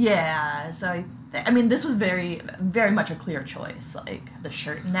 really? Yeah, so I mean, this was very, very much a clear choice. The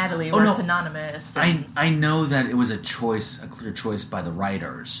shirt and Natalie were synonymous. I know that it was a clear choice by the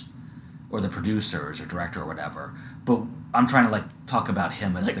writers, or the producers, or director, or whatever. But I'm trying to talk about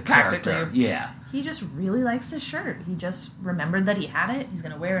him as the character. Yeah, he just really likes this shirt. He just remembered that he had it. He's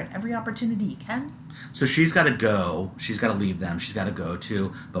going to wear it every opportunity he can. So she's got to go. She's got to leave them. She's got to go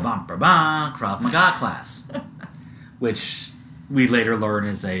to Krav Maga class, which we later learn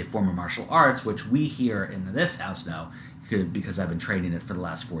is a form of martial arts, which we here in this house know because I've been training it for the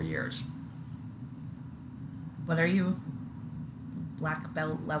last 4 years. What are you? Black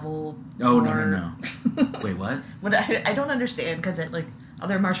belt level? Oh, no. Wait, what? I don't understand, because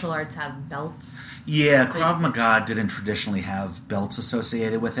other martial arts have belts. Yeah, Krav Maga didn't traditionally have belts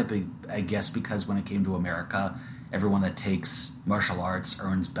associated with it, but I guess because when it came to America, everyone that takes martial arts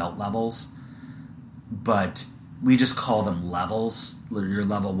earns belt levels. But we just call them levels. You're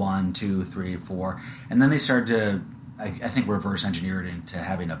level 1, 2, 3, 4. And then they started to, I think, reverse engineer it into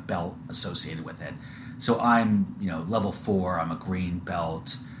having a belt associated with it. So I'm, level 4, I'm a green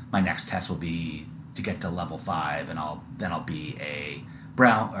belt. My next test will be to get to level 5, and I'll be a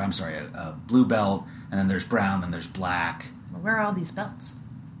blue belt, and then there's brown, then there's black. Well, where are all these belts?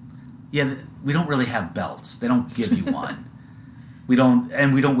 Yeah, we don't really have belts. They don't give you one. We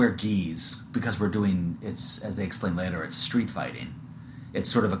don't wear gis because we're doing, it's, as they explain later, it's street fighting. It's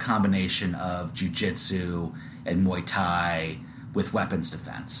sort of a combination of jiu-jitsu and Muay Thai with weapons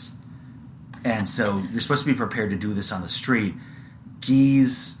defense. And so you're supposed to be prepared to do this on the street.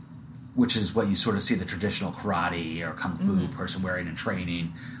 Gis, which is what you sort of see the traditional karate or kung fu person wearing in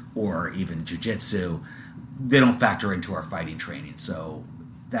training, or even jiu-jitsu, they don't factor into our fighting training. So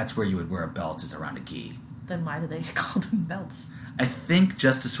that's where you would wear a belt, is around a gi. Then why do they call them belts? I think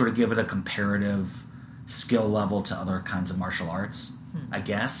just to sort of give it a comparative skill level to other kinds of martial arts, I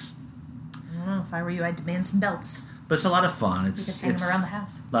guess. I don't know. If I were you, I'd demand some belts. But it's a lot of fun. You could hang them around the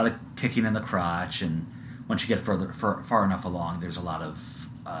house. A lot of kicking in the crotch, and once you get far enough along, there's a lot of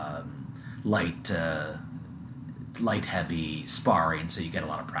light heavy sparring, so you get a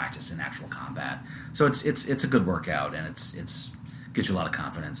lot of practice in actual combat. So it's a good workout, and it's gives you a lot of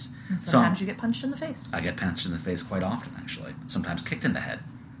confidence. And sometimes you get punched in the face. I get punched in the face quite often, actually. Sometimes kicked in the head.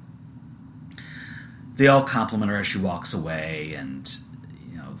 They all compliment her as she walks away, and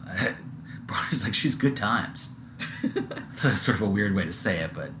Barney's like, she's good times. That's sort of a weird way to say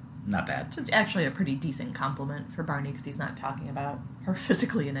it, but not bad. It's actually a pretty decent compliment for Barney, because he's not talking about her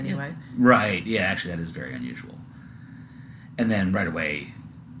physically in any way. Right, yeah, actually that is very unusual. And then right away,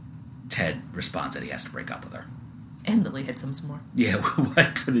 Ted responds that he has to break up with her. And Lily hits him some more. Yeah, why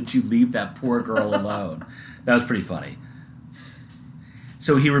couldn't you leave that poor girl alone? That was pretty funny.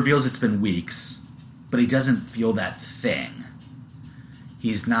 So he reveals it's been weeks, but he doesn't feel that thing.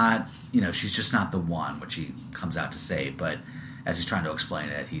 He's not, she's just not the one, which he comes out to say, but as he's trying to explain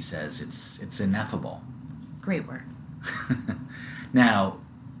it, he says it's ineffable. Great word. Now,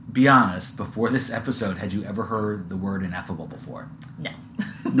 be honest, before this episode, had you ever heard the word ineffable before? No.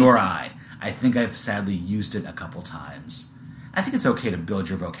 Nor I. I think I've sadly used it a couple times. I think it's okay to build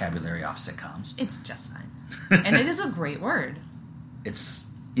your vocabulary off sitcoms. It's just fine. And it is a great word. It's,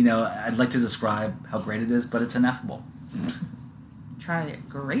 I'd like to describe how great it is, but it's ineffable. Try it.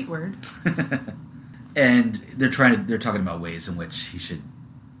 Great word. And they're talking about ways in which he should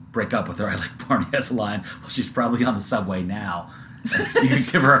break up with her. I like Barney has a line, well, she's probably on the subway now. You can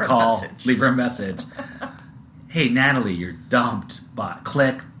give her a call, leave her a message. hey, Natalie, you're dumped.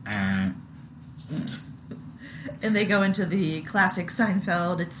 Click. And they go into the classic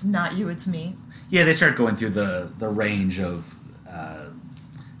Seinfeld, it's not you, it's me. Yeah, they start going through the range of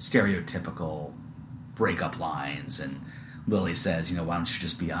stereotypical breakup lines, and Lily says, why don't you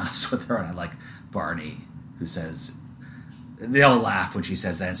just be honest with her? And I like Barney, who says, they all laugh when she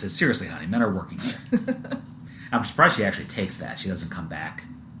says that and says, seriously, honey, men are working here. I'm surprised she actually takes that. She doesn't come back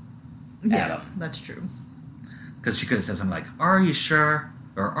at him. That's true. Because she could have said something like, are you sure?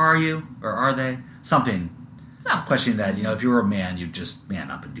 Or are you? Or are they? Something. Questioning that, if you were a man, you'd just man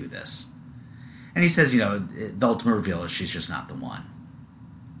up and do this. And he says, the ultimate reveal is she's just not the one.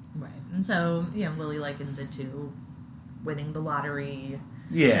 Right. And so, Lily likens it to winning the lottery.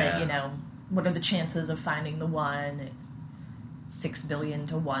 Yeah. That, what are the chances of finding the one? 6 billion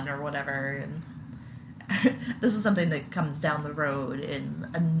to 1 or whatever. And this is something that comes down the road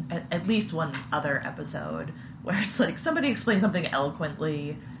in at least one other episode, where it's like somebody explains something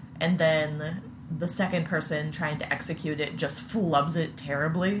eloquently, and then the second person trying to execute it just flubs it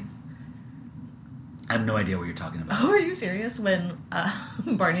terribly. I have no idea what you're talking about. Oh, are you serious? When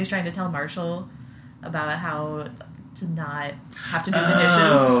Barney's trying to tell Marshall about how to not have to do the dishes.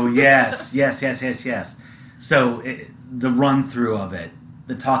 Oh, yes. So the run-through of it,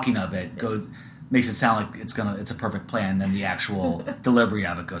 the talking of it, makes it sound like it's a perfect plan, then the actual delivery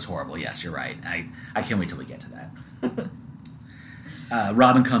of it goes horrible. Yes, you're right. I can't wait till we get to that.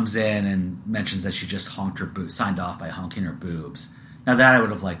 Robin comes in and mentions that she just signed off by honking her boobs. Now that I would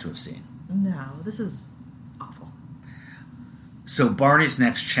have liked to have seen. No, this is awful. So Barney's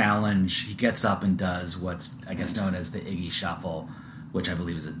next challenge, he gets up and does what's, I guess, known as the Iggy Shuffle, which I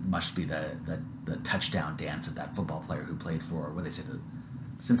believe must be the touchdown dance of that football player who played for, what they say, the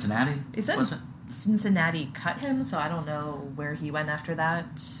Cincinnati? Is that Cincinnati cut him, so I don't know where he went after that.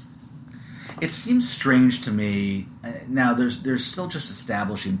 It seems strange to me. Now, there's still just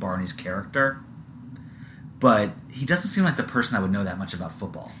establishing Barney's character, but he doesn't seem like the person I would know that much about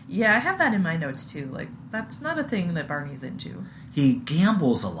football. Yeah, I have that in my notes, too. Like, that's not a thing that Barney's into. He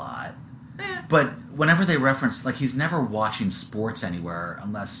gambles a lot, but whenever they reference, like, he's never watching sports anywhere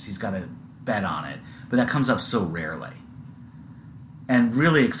unless he's got a bet on it, but that comes up so rarely. And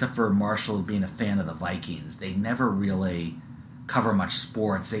really, except for Marshall being a fan of the Vikings, they never really cover much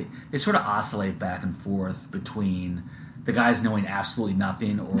sports. They sort of oscillate back and forth between the guys knowing absolutely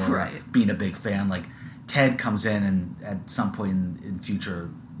nothing or being a big fan. Like, Ted comes in and at some point in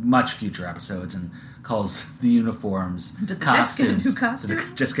much future episodes and calls the uniforms costumes.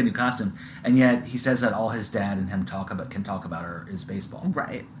 Just get a new costume. And yet he says that all his dad and him can talk about is baseball.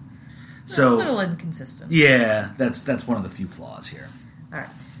 Right. So a little inconsistent. Yeah, that's one of the few flaws here. All right.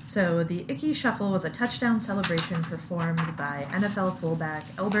 So the Icky Shuffle was a touchdown celebration performed by NFL fullback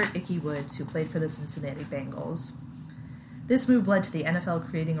Elbert Icky Woods, who played for the Cincinnati Bengals. This move led to the NFL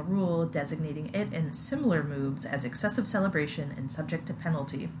creating a rule designating it and similar moves as excessive celebration and subject to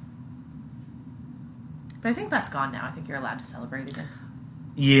penalty. But I think that's gone now. I think you're allowed to celebrate again.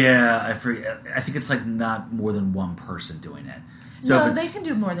 Yeah, I think it's like not more than one person doing it. So no, they can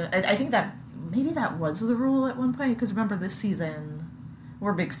do more than... I think that maybe that was the rule at one point, because remember this season,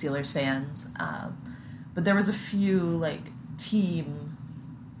 we're big Steelers fans, but there was a few, like, team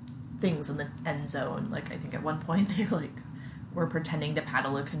things in the end zone. Like, I think at one point they, were pretending to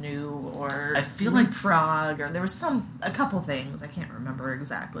paddle a canoe or I feel like frog, or there was a couple things. I can't remember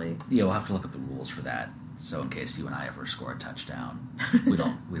exactly. Yeah, we'll have to look up the rules for that. So in case you and I ever score a touchdown, we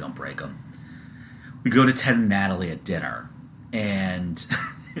don't break them. We go to Ted and Natalie at dinner, and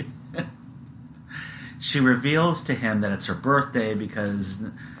she reveals to him that it's her birthday because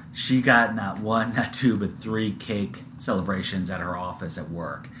she got not one, not two, but 3 cake celebrations at her office at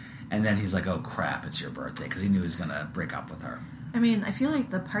work. And then he's like, oh, crap, it's your birthday, because he knew he was going to break up with her. I mean, I feel like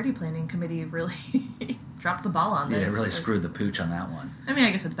the party planning committee really dropped the ball on this. Yeah, really screwed the pooch on that one. I mean,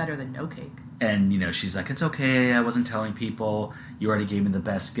 I guess it's better than no cake. And, she's like, it's okay, I wasn't telling people. You already gave me the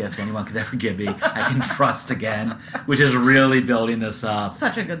best gift anyone could ever give me. I can trust again, which is really building this up.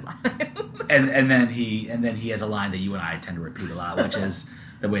 Such a good line. and then he has a line that you and I tend to repeat a lot, which is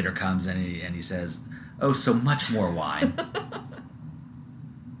the waiter comes and he says, oh, so much more wine.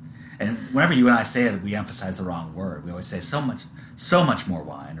 And whenever you and I say it, we emphasize the wrong word. We always say so much more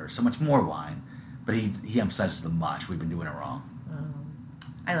wine, or so much more wine. But he emphasizes the much. We've been doing it wrong.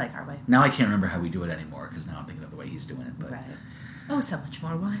 I like our way. Now I can't remember how we do it anymore, because now I'm thinking of the way he's doing it. But right. Oh, so much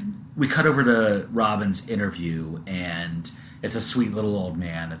more wine. We cut over to Robin's interview, and it's a sweet little old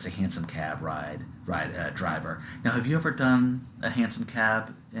man that's a hansom cab driver. Now, have you ever done a hansom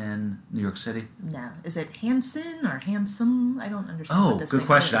cab in New York City? No. Is it Hanson or Handsome? I don't understand what this good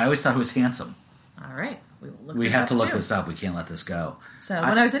question. is. I always thought it was handsome. All right. we will look We this have up to look too. this up. We can't let this go. So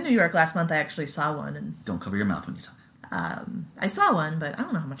when I was in New York last month, I actually saw one, and Don't cover your mouth when you talk. I saw one, but I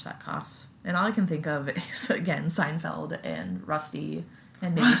don't know how much that costs. And all I can think of is, again, Seinfeld and Rusty,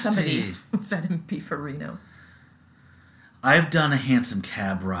 and maybe somebody fed him beefarino. I've done a hansom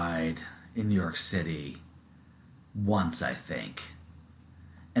cab ride in New York City once, I think.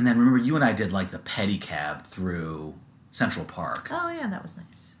 And then remember, you and I did like the pedicab through Central Park. Oh, yeah, that was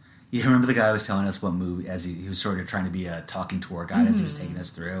nice. You remember the guy was telling us what movie, as he was sort of trying to be a talking tour guide as he was taking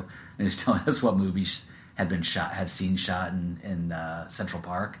us through, and he was telling us what movies had seen shot in Central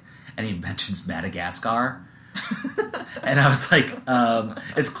Park, and he mentions Madagascar. And I was like,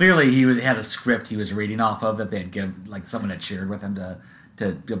 it's clearly he had a script he was reading off of that they had given, like someone had shared with him to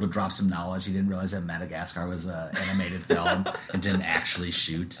be able to drop some knowledge. He didn't realize that Madagascar was an animated film and didn't actually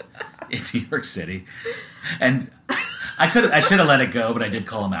shoot in New York City. And I should have let it go, but I did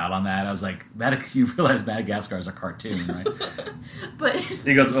call him out on that. I was like, you realize Madagascar is a cartoon, right? But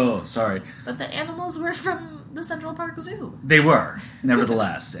He goes, oh, sorry. But the animals were from the Central Park Zoo. They were,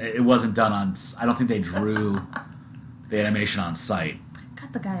 nevertheless. It wasn't done on... I don't think they drew the animation on site.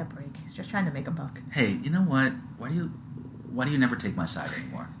 Cut the guy a break. He's just trying to make a buck. Hey, you know what? Why do you never take my side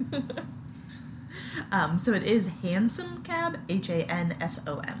anymore? So it is Hansom Cab,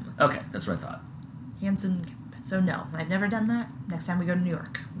 Hansom. Okay, that's what I thought. Hansom Cab. So no, I've never done that. Next time we go to New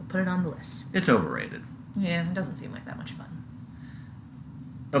York, we'll put it on the list. It's overrated. Yeah, it doesn't seem like that much fun.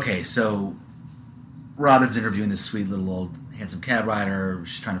 Okay, so Robin's interviewing this sweet little old handsome cab rider.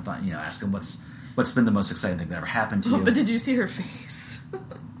 She's trying to find, ask him what's been the most exciting thing that ever happened to you. But did you see her face?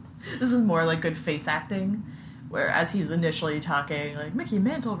 This is more like good face acting. Whereas he's initially talking like, Mickey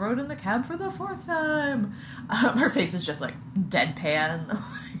Mantle rode in the cab for the 4th time. Her face is just like deadpan.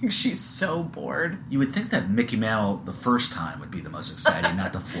 She's so bored. You would think that Mickey Mantle the first time would be the most exciting,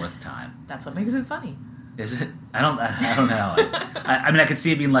 not the 4th time. That's what makes it funny. Is it? I don't know. I mean, I could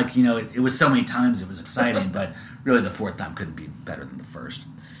see it being like, it was so many times it was exciting, but really the 4th time couldn't be better than the first.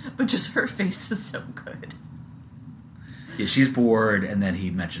 But just her face is so good. Yeah, she's bored, and then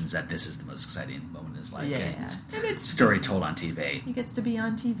he mentions that this is the most exciting moment in his life. Yeah, and it's story told on TV. He gets to be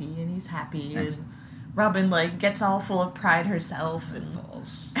on TV, and he's happy, and Robin, gets all full of pride herself,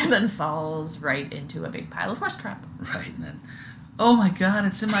 and then falls right into a big pile of horse crap. Right, and then, oh my god,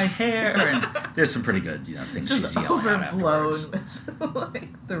 it's in my hair, and there's some pretty good, things it's she's just yelling out overblown afterwards.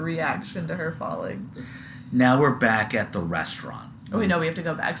 with, the reaction to her falling. Now we're back at the restaurant. Oh, we know we have to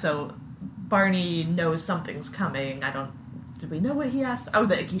go back, so Barney knows something's coming. Did we know what he asked? Oh,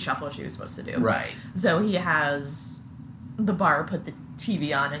 the icky shuffle she was supposed to do. Right. So he has the bar put the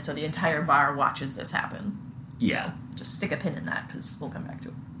TV on, and so the entire bar watches this happen. Yeah. So just stick a pin in that, because we'll come back to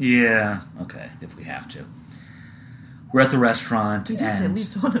it. Yeah, okay, if we have to. We're at the restaurant, It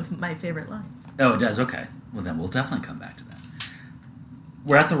leaves one of my favorite lines. Oh, it does? Okay. Well, then we'll definitely come back to that.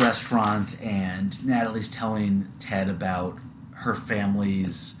 We're at the restaurant, and Natalie's telling Ted about her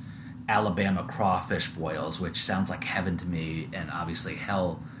family's Alabama crawfish boils, which sounds like heaven to me, and obviously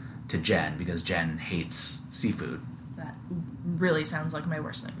hell to Jen, because Jen hates seafood. That really sounds like my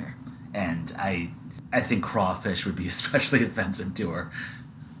worst nightmare. And I think crawfish would be especially offensive to her.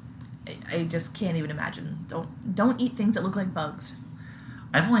 I just can't even imagine. Don't eat things that look like bugs.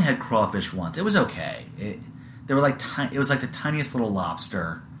 I've only had crawfish once. It was okay. They were it was like the tiniest little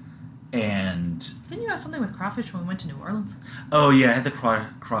lobster. And didn't you have something with crawfish when we went to New Orleans? Oh yeah, I had the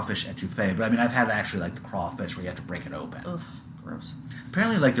crawfish etouffee, but I mean I've had actually the crawfish where you have to break it open. Ugh, gross.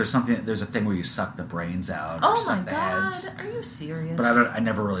 Apparently, there's a thing where you suck the brains out. Oh or suck my the god, heads. are you serious? But I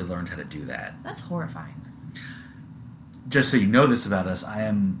never really learned how to do that. That's horrifying. Just so you know this about us, I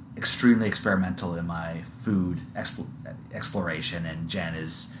am extremely experimental in my food exploration, and Jen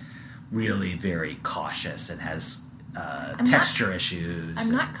is really very cautious and has texture issues.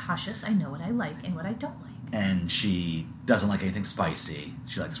 I'm not cautious. I know what I like and what I don't like. And she doesn't like anything spicy.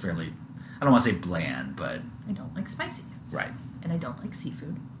 She likes fairly, I don't want to say bland, but... I don't like spicy. Right. And I don't like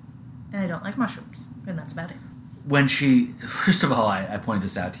seafood. And I don't like mushrooms. And that's about it. When first of all, I pointed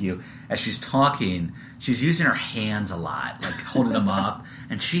this out to you, as she's talking, she's using her hands a lot, holding them up,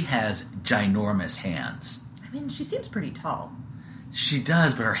 and she has ginormous hands. I mean, she seems pretty tall. She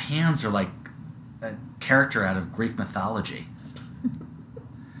does, but her hands are like a character out of Greek mythology.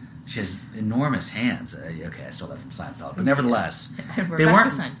 She has enormous hands. Okay, I stole that from Seinfeld, but nevertheless,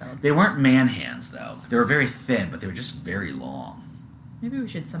 they weren't man hands though. They were very thin, but they were just very long. Maybe we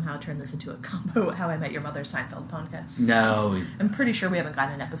should somehow turn this into a combo How I Met Your Mother Seinfeld podcast. No, I'm pretty sure we haven't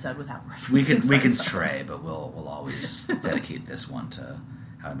gotten an episode without referencing we can stray, but we'll always dedicate this one to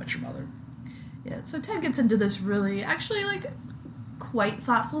How I Met Your Mother. Yeah, so Ted gets into this really, actually, quite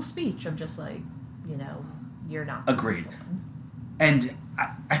thoughtful speech of just you're not. Agreed. And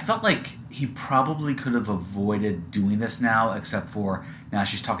I felt like he probably could have avoided doing this now, except for now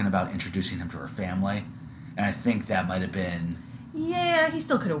she's talking about introducing him to her family. And I think that might have been... Yeah, he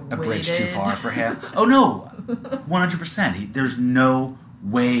still could have waited. A bridge too far for him. Oh, no. 100%. There's no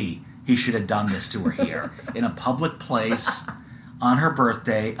way he should have done this to her here. In a public place, on her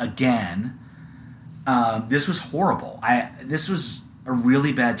birthday, again. This was horrible. This was a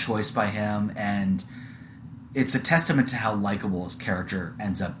really bad choice by him, and it's a testament to how likable his character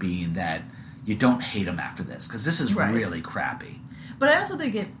ends up being that you don't hate him after this, because this is really crappy. But I also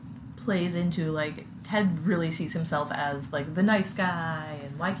think it plays into, like, Ted really sees himself as, like, the nice guy,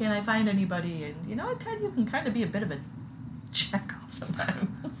 and why can't I find anybody? And, you know what, Ted, you can kind of be a bit of a check-off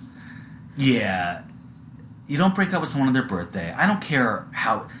sometimes. Yeah. You don't break up with someone on their birthday. I don't care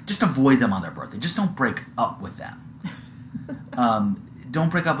how... Just avoid them on their birthday. Just don't break up with them. Don't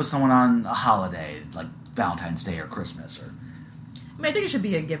break up with someone on a holiday, like Valentine's Day or Christmas. Or. I mean, I think it should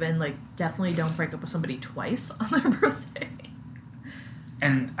be a given. Like, definitely don't break up with somebody twice on their birthday.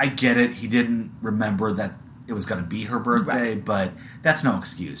 And I get it. He didn't remember that it was going to be her birthday, but that's no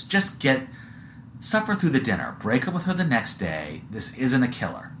excuse. Just suffer through the dinner. Break up with her the next day. This isn't a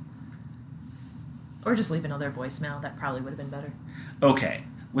killer. Or just leave another voicemail. That probably would have been better. Okay.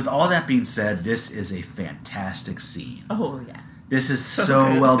 With all that being said, this is a fantastic scene. Oh, yeah. This is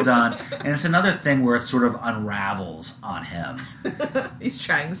so well done. And it's another thing where it sort of unravels on him. He's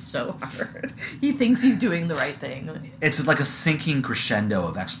trying so hard. He thinks he's doing the right thing. It's like a sinking crescendo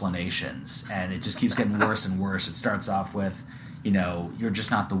of explanations, and it just keeps getting worse and worse. It starts off with, you're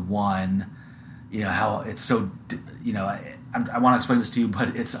just not the one. How it's so, I want to explain this to you,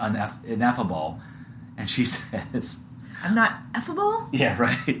 but it's ineffable. And she says... I'm not effable? Yeah,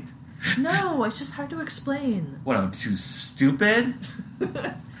 right. No, it's just hard to explain. What, I'm too stupid?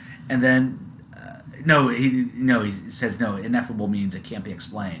 And then, he says, no, ineffable means it can't be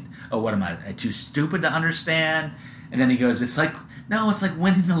explained. Oh, what am I too stupid to understand? And then he goes, it's like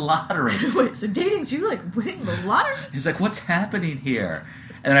winning the lottery. Wait, so dating's you like winning the lottery? He's like, what's happening here?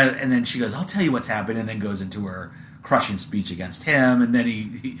 And then she goes, I'll tell you what's happening, and then goes into her crushing speech against him, and then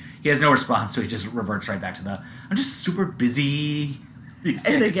he has no response, so he just reverts right back to I'm just super busy.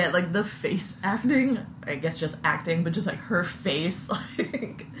 And again, like, the face acting, I guess just acting, but just, like, her face,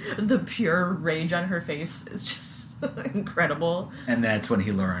 like, the pure rage on her face is just incredible. And that's when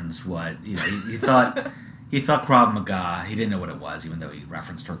he learns what, he thought Krav Maga, he didn't know what it was, even though he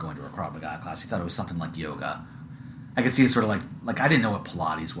referenced her going to her Krav Maga class. He thought it was something like yoga. I could see it sort of like I didn't know what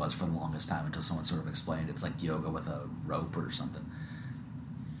Pilates was for the longest time until someone sort of explained it's like yoga with a rope or something.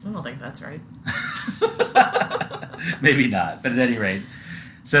 I don't think that's right. Maybe not, but at any rate,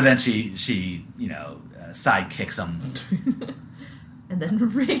 so then she side kicks him, and then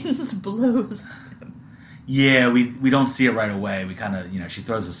Rains blows him. Yeah, we don't see it right away. We kind of she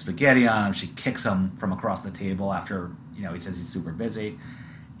throws the spaghetti on him. She kicks him from across the table after he says he's super busy,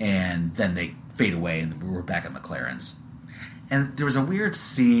 and then they fade away, and we're back at McLaren's. And there was a weird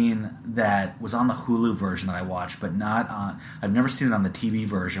scene that was on the Hulu version that I watched, but not on... I've never seen it on the TV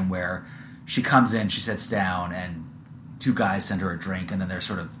version, where she comes in, she sits down, and two guys send her a drink, and then they're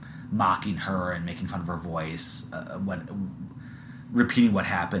sort of mocking her and making fun of her voice, repeating what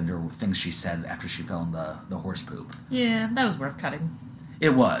happened or things she said after she fell in the horse poop. Yeah, that was worth cutting.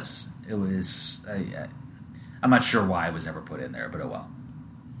 It was. I'm not sure why it was ever put in there, but oh well.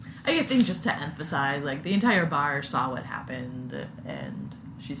 I think just to emphasize, like, the entire bar saw what happened, and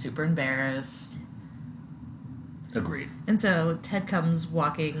she's super embarrassed. Agreed. And so Ted comes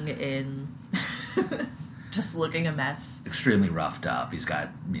walking in, just looking a mess. Extremely roughed up. He's got,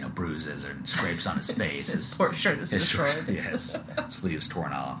 bruises and scrapes on his face. His sport shirt is destroyed. His sleeves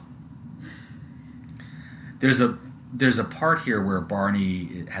torn off. There's a part here where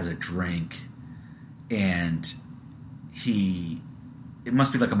Barney has a drink, and it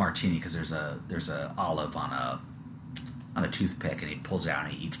must be like a martini because there's a olive on a toothpick, and he pulls it out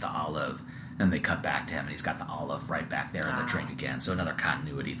and he eats the olive, and then they cut back to him and he's got the olive right back there in the drink again. So another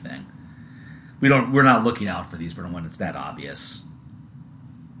continuity thing. We're not looking out for these, but when it's that obvious,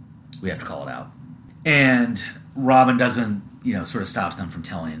 we have to call it out. And Robin doesn't, sort of stops them from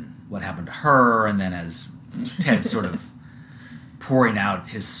telling what happened to her, and then as Ted's sort of pouring out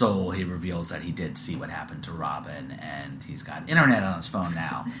his soul, he reveals that he did see what happened to Robin, and he's got internet on his phone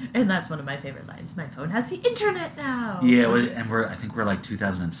now. And that's one of my favorite lines. My phone has the internet now. Yeah, and I think we're like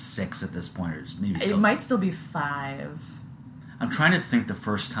 2006 at this point, or maybe still. It might still be 5. I'm trying to think the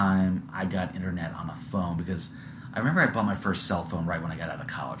first time I got internet on a phone, because I remember I bought my first cell phone right when I got out of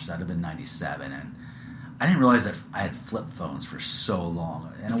college, so that would have been 97, and I didn't realize that I had flip phones for so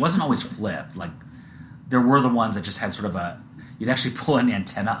long, and it wasn't always flipped. Like, there were the ones that just had sort of you'd actually pull an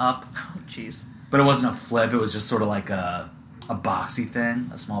antenna up. Oh, jeez. But it wasn't a flip. It was just sort of like a boxy thing,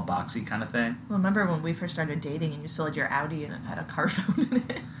 a small boxy kind of thing. Well, remember when we first started dating and you still had your Audi and it had a car phone in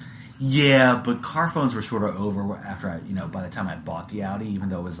it? Yeah, but car phones were sort of over after by the time I bought the Audi, even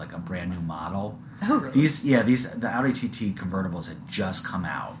though it was like a brand new model. Oh, really? The Audi TT convertibles had just come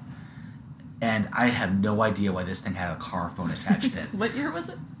out, and I have no idea why this thing had a car phone attached in. What year was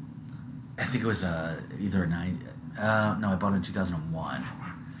it? I think it was either a 9. No, I bought it in 2001,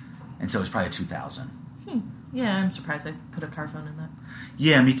 and so it was probably 2000. Yeah, I'm surprised I put a car phone in that.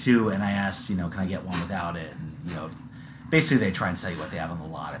 Yeah, me too. And I asked, can I get one without it? And basically they try and sell you what they have on the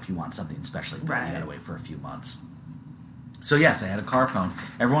lot. If you want something specially built, you gotta wait for a few months. So yes, I had a car phone.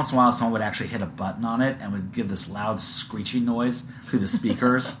 Every once in a while, someone would actually hit a button on it and would give this loud screeching noise through the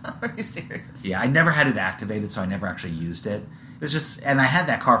speakers. Are you serious? Yeah, I never had it activated, so I never actually used it. It was just, and I had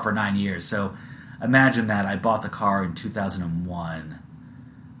that car for 9 years. So imagine that I bought the car in 2001,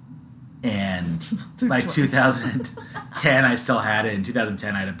 and by 2010, I still had it. In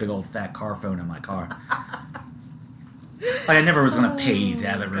 2010, I had a big old fat car phone in my car. Like I never was going to pay to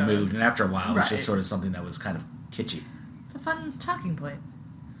have it removed, and after a while, it was just sort of something that was kind of kitschy. It's a fun talking point.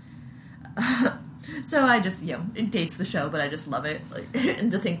 So I just, it dates the show, but I just love it. Like,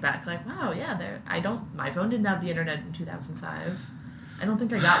 and to think back, like, wow, yeah, my phone didn't have the internet in 2005. I don't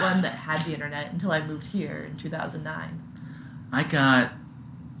think I got one that had the internet until I moved here in 2009. I got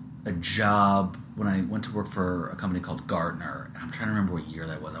a job when I went to work for a company called Gartner. I'm trying to remember what year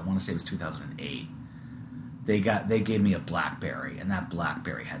that was. I want to say it was 2008. They gave me a BlackBerry, and that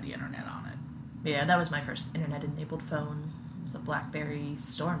BlackBerry had the internet on it. Yeah, that was my first internet-enabled phone. It was a BlackBerry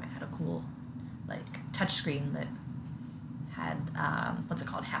Storm. It had a cool, touchscreen that had, what's it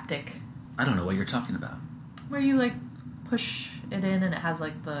called, haptic. I don't know what you're talking about. Where you, push it in and it has,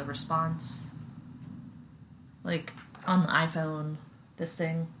 the response. On the iPhone, this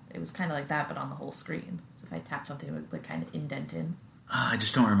thing, it was kind of like that, but on the whole screen. So if I tap something, it would, kind of indent in. I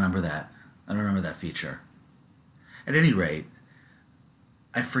just don't remember that. I don't remember that feature. At any rate,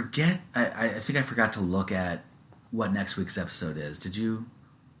 I forget. I think I forgot to look at what next week's episode is. Did you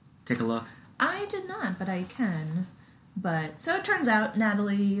take a look? I did not, but I can. So it turns out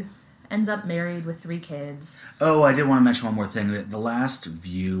Natalie ends up married with 3 kids. Oh, I did want to mention one more thing. The last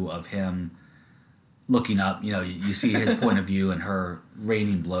view of him looking up, you see his point of view and her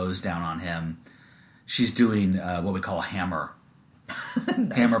raining blows down on him. She's doing what we call hammer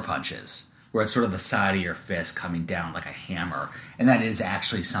punches, where it's sort of the side of your fist coming down like a hammer. And that is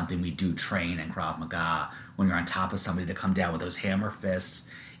actually something we do train in Krav Maga. When you're on top of somebody, to come down with those hammer fists,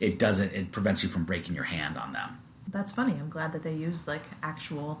 it prevents you from breaking your hand on them. That's funny. I'm glad that they use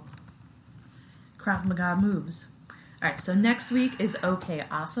actual Krav Maga moves. Alright, so next week is OK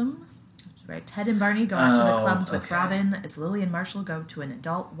Awesome. Right, Ted and Barney go out to the clubs with Robin as Lily and Marshall go to an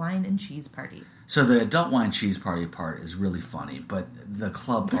adult wine and cheese party. So the adult wine cheese party part is really funny, but the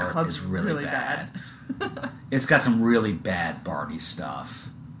club part is really bad. It's got some really bad Barney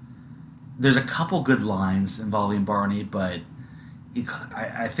stuff. There's a couple good lines involving Barney, but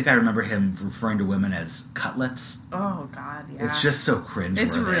I think I remember him referring to women as cutlets. Oh, God, yeah. It's just so cringeworthy.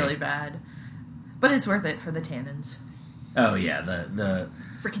 It's really bad. But it's worth it for the tannins. Oh, yeah, the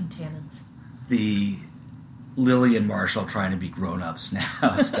freaking tannins. The Lily and Marshall trying to be grown-ups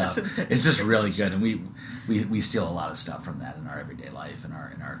now stuff. It's just really good, and we steal a lot of stuff from that in our everyday life, in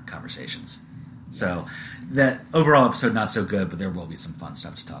our conversations. So that overall episode not so good, but there will be some fun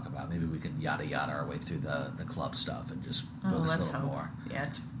stuff to talk about. Maybe we can yada yada our way through the club stuff and just focus a little more. Yeah,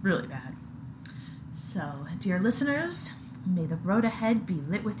 it's really bad. So, dear listeners, may the road ahead be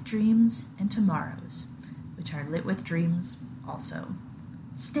lit with dreams and tomorrows, which are lit with dreams also.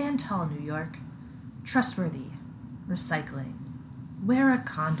 Stand tall, New York. Trustworthy. Recycling. Wear a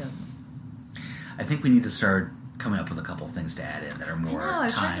condom. I think we need to start coming up with a couple things to add in that are more I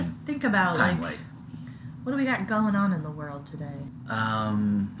was trying to think about, timely. What do we got going on in the world today?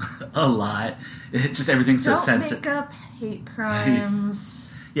 A lot. Just everything's so sensitive. Don't make up hate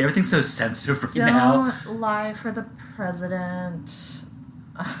crimes. Yeah, everything's so sensitive right now. Don't lie for the president.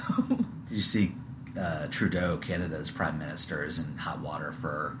 Did you see Trudeau, Canada's prime minister, is in hot water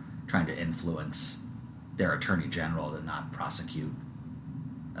for trying to influence their attorney general to not prosecute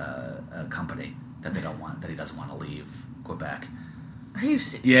a company that he doesn't want to leave Quebec. Are you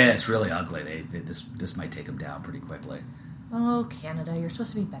serious? Yeah, it's really ugly. This might take him down pretty quickly. Oh, Canada, you're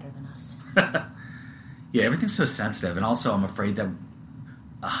supposed to be better than us. Yeah, everything's so sensitive, and also I'm afraid that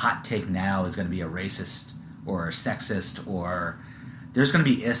a hot take now is going to be a racist or a sexist, or there's going to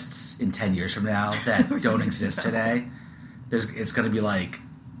be ists in 10 years from now that don't exist today. It's going to be like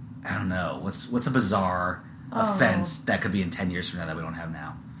I don't know. What's a bizarre offense that could be in 10 years from now that we don't have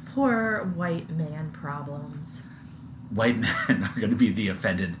now? Poor white man problems. White men are going to be the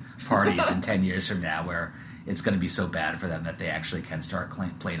offended parties in 10 years from now, where it's going to be so bad for them that they actually can start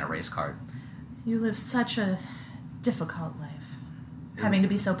playing a race card. You live such a difficult life, having to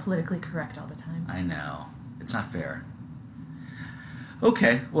be so politically correct all the time. I know. It's not fair.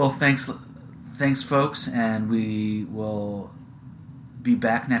 Okay, well, thanks, folks, and we will be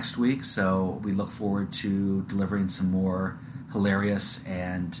back next week, so we look forward to delivering some more hilarious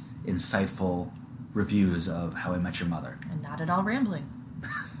and insightful reviews of How I Met Your Mother. And not at all rambling.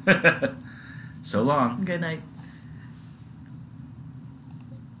 So long. Good night.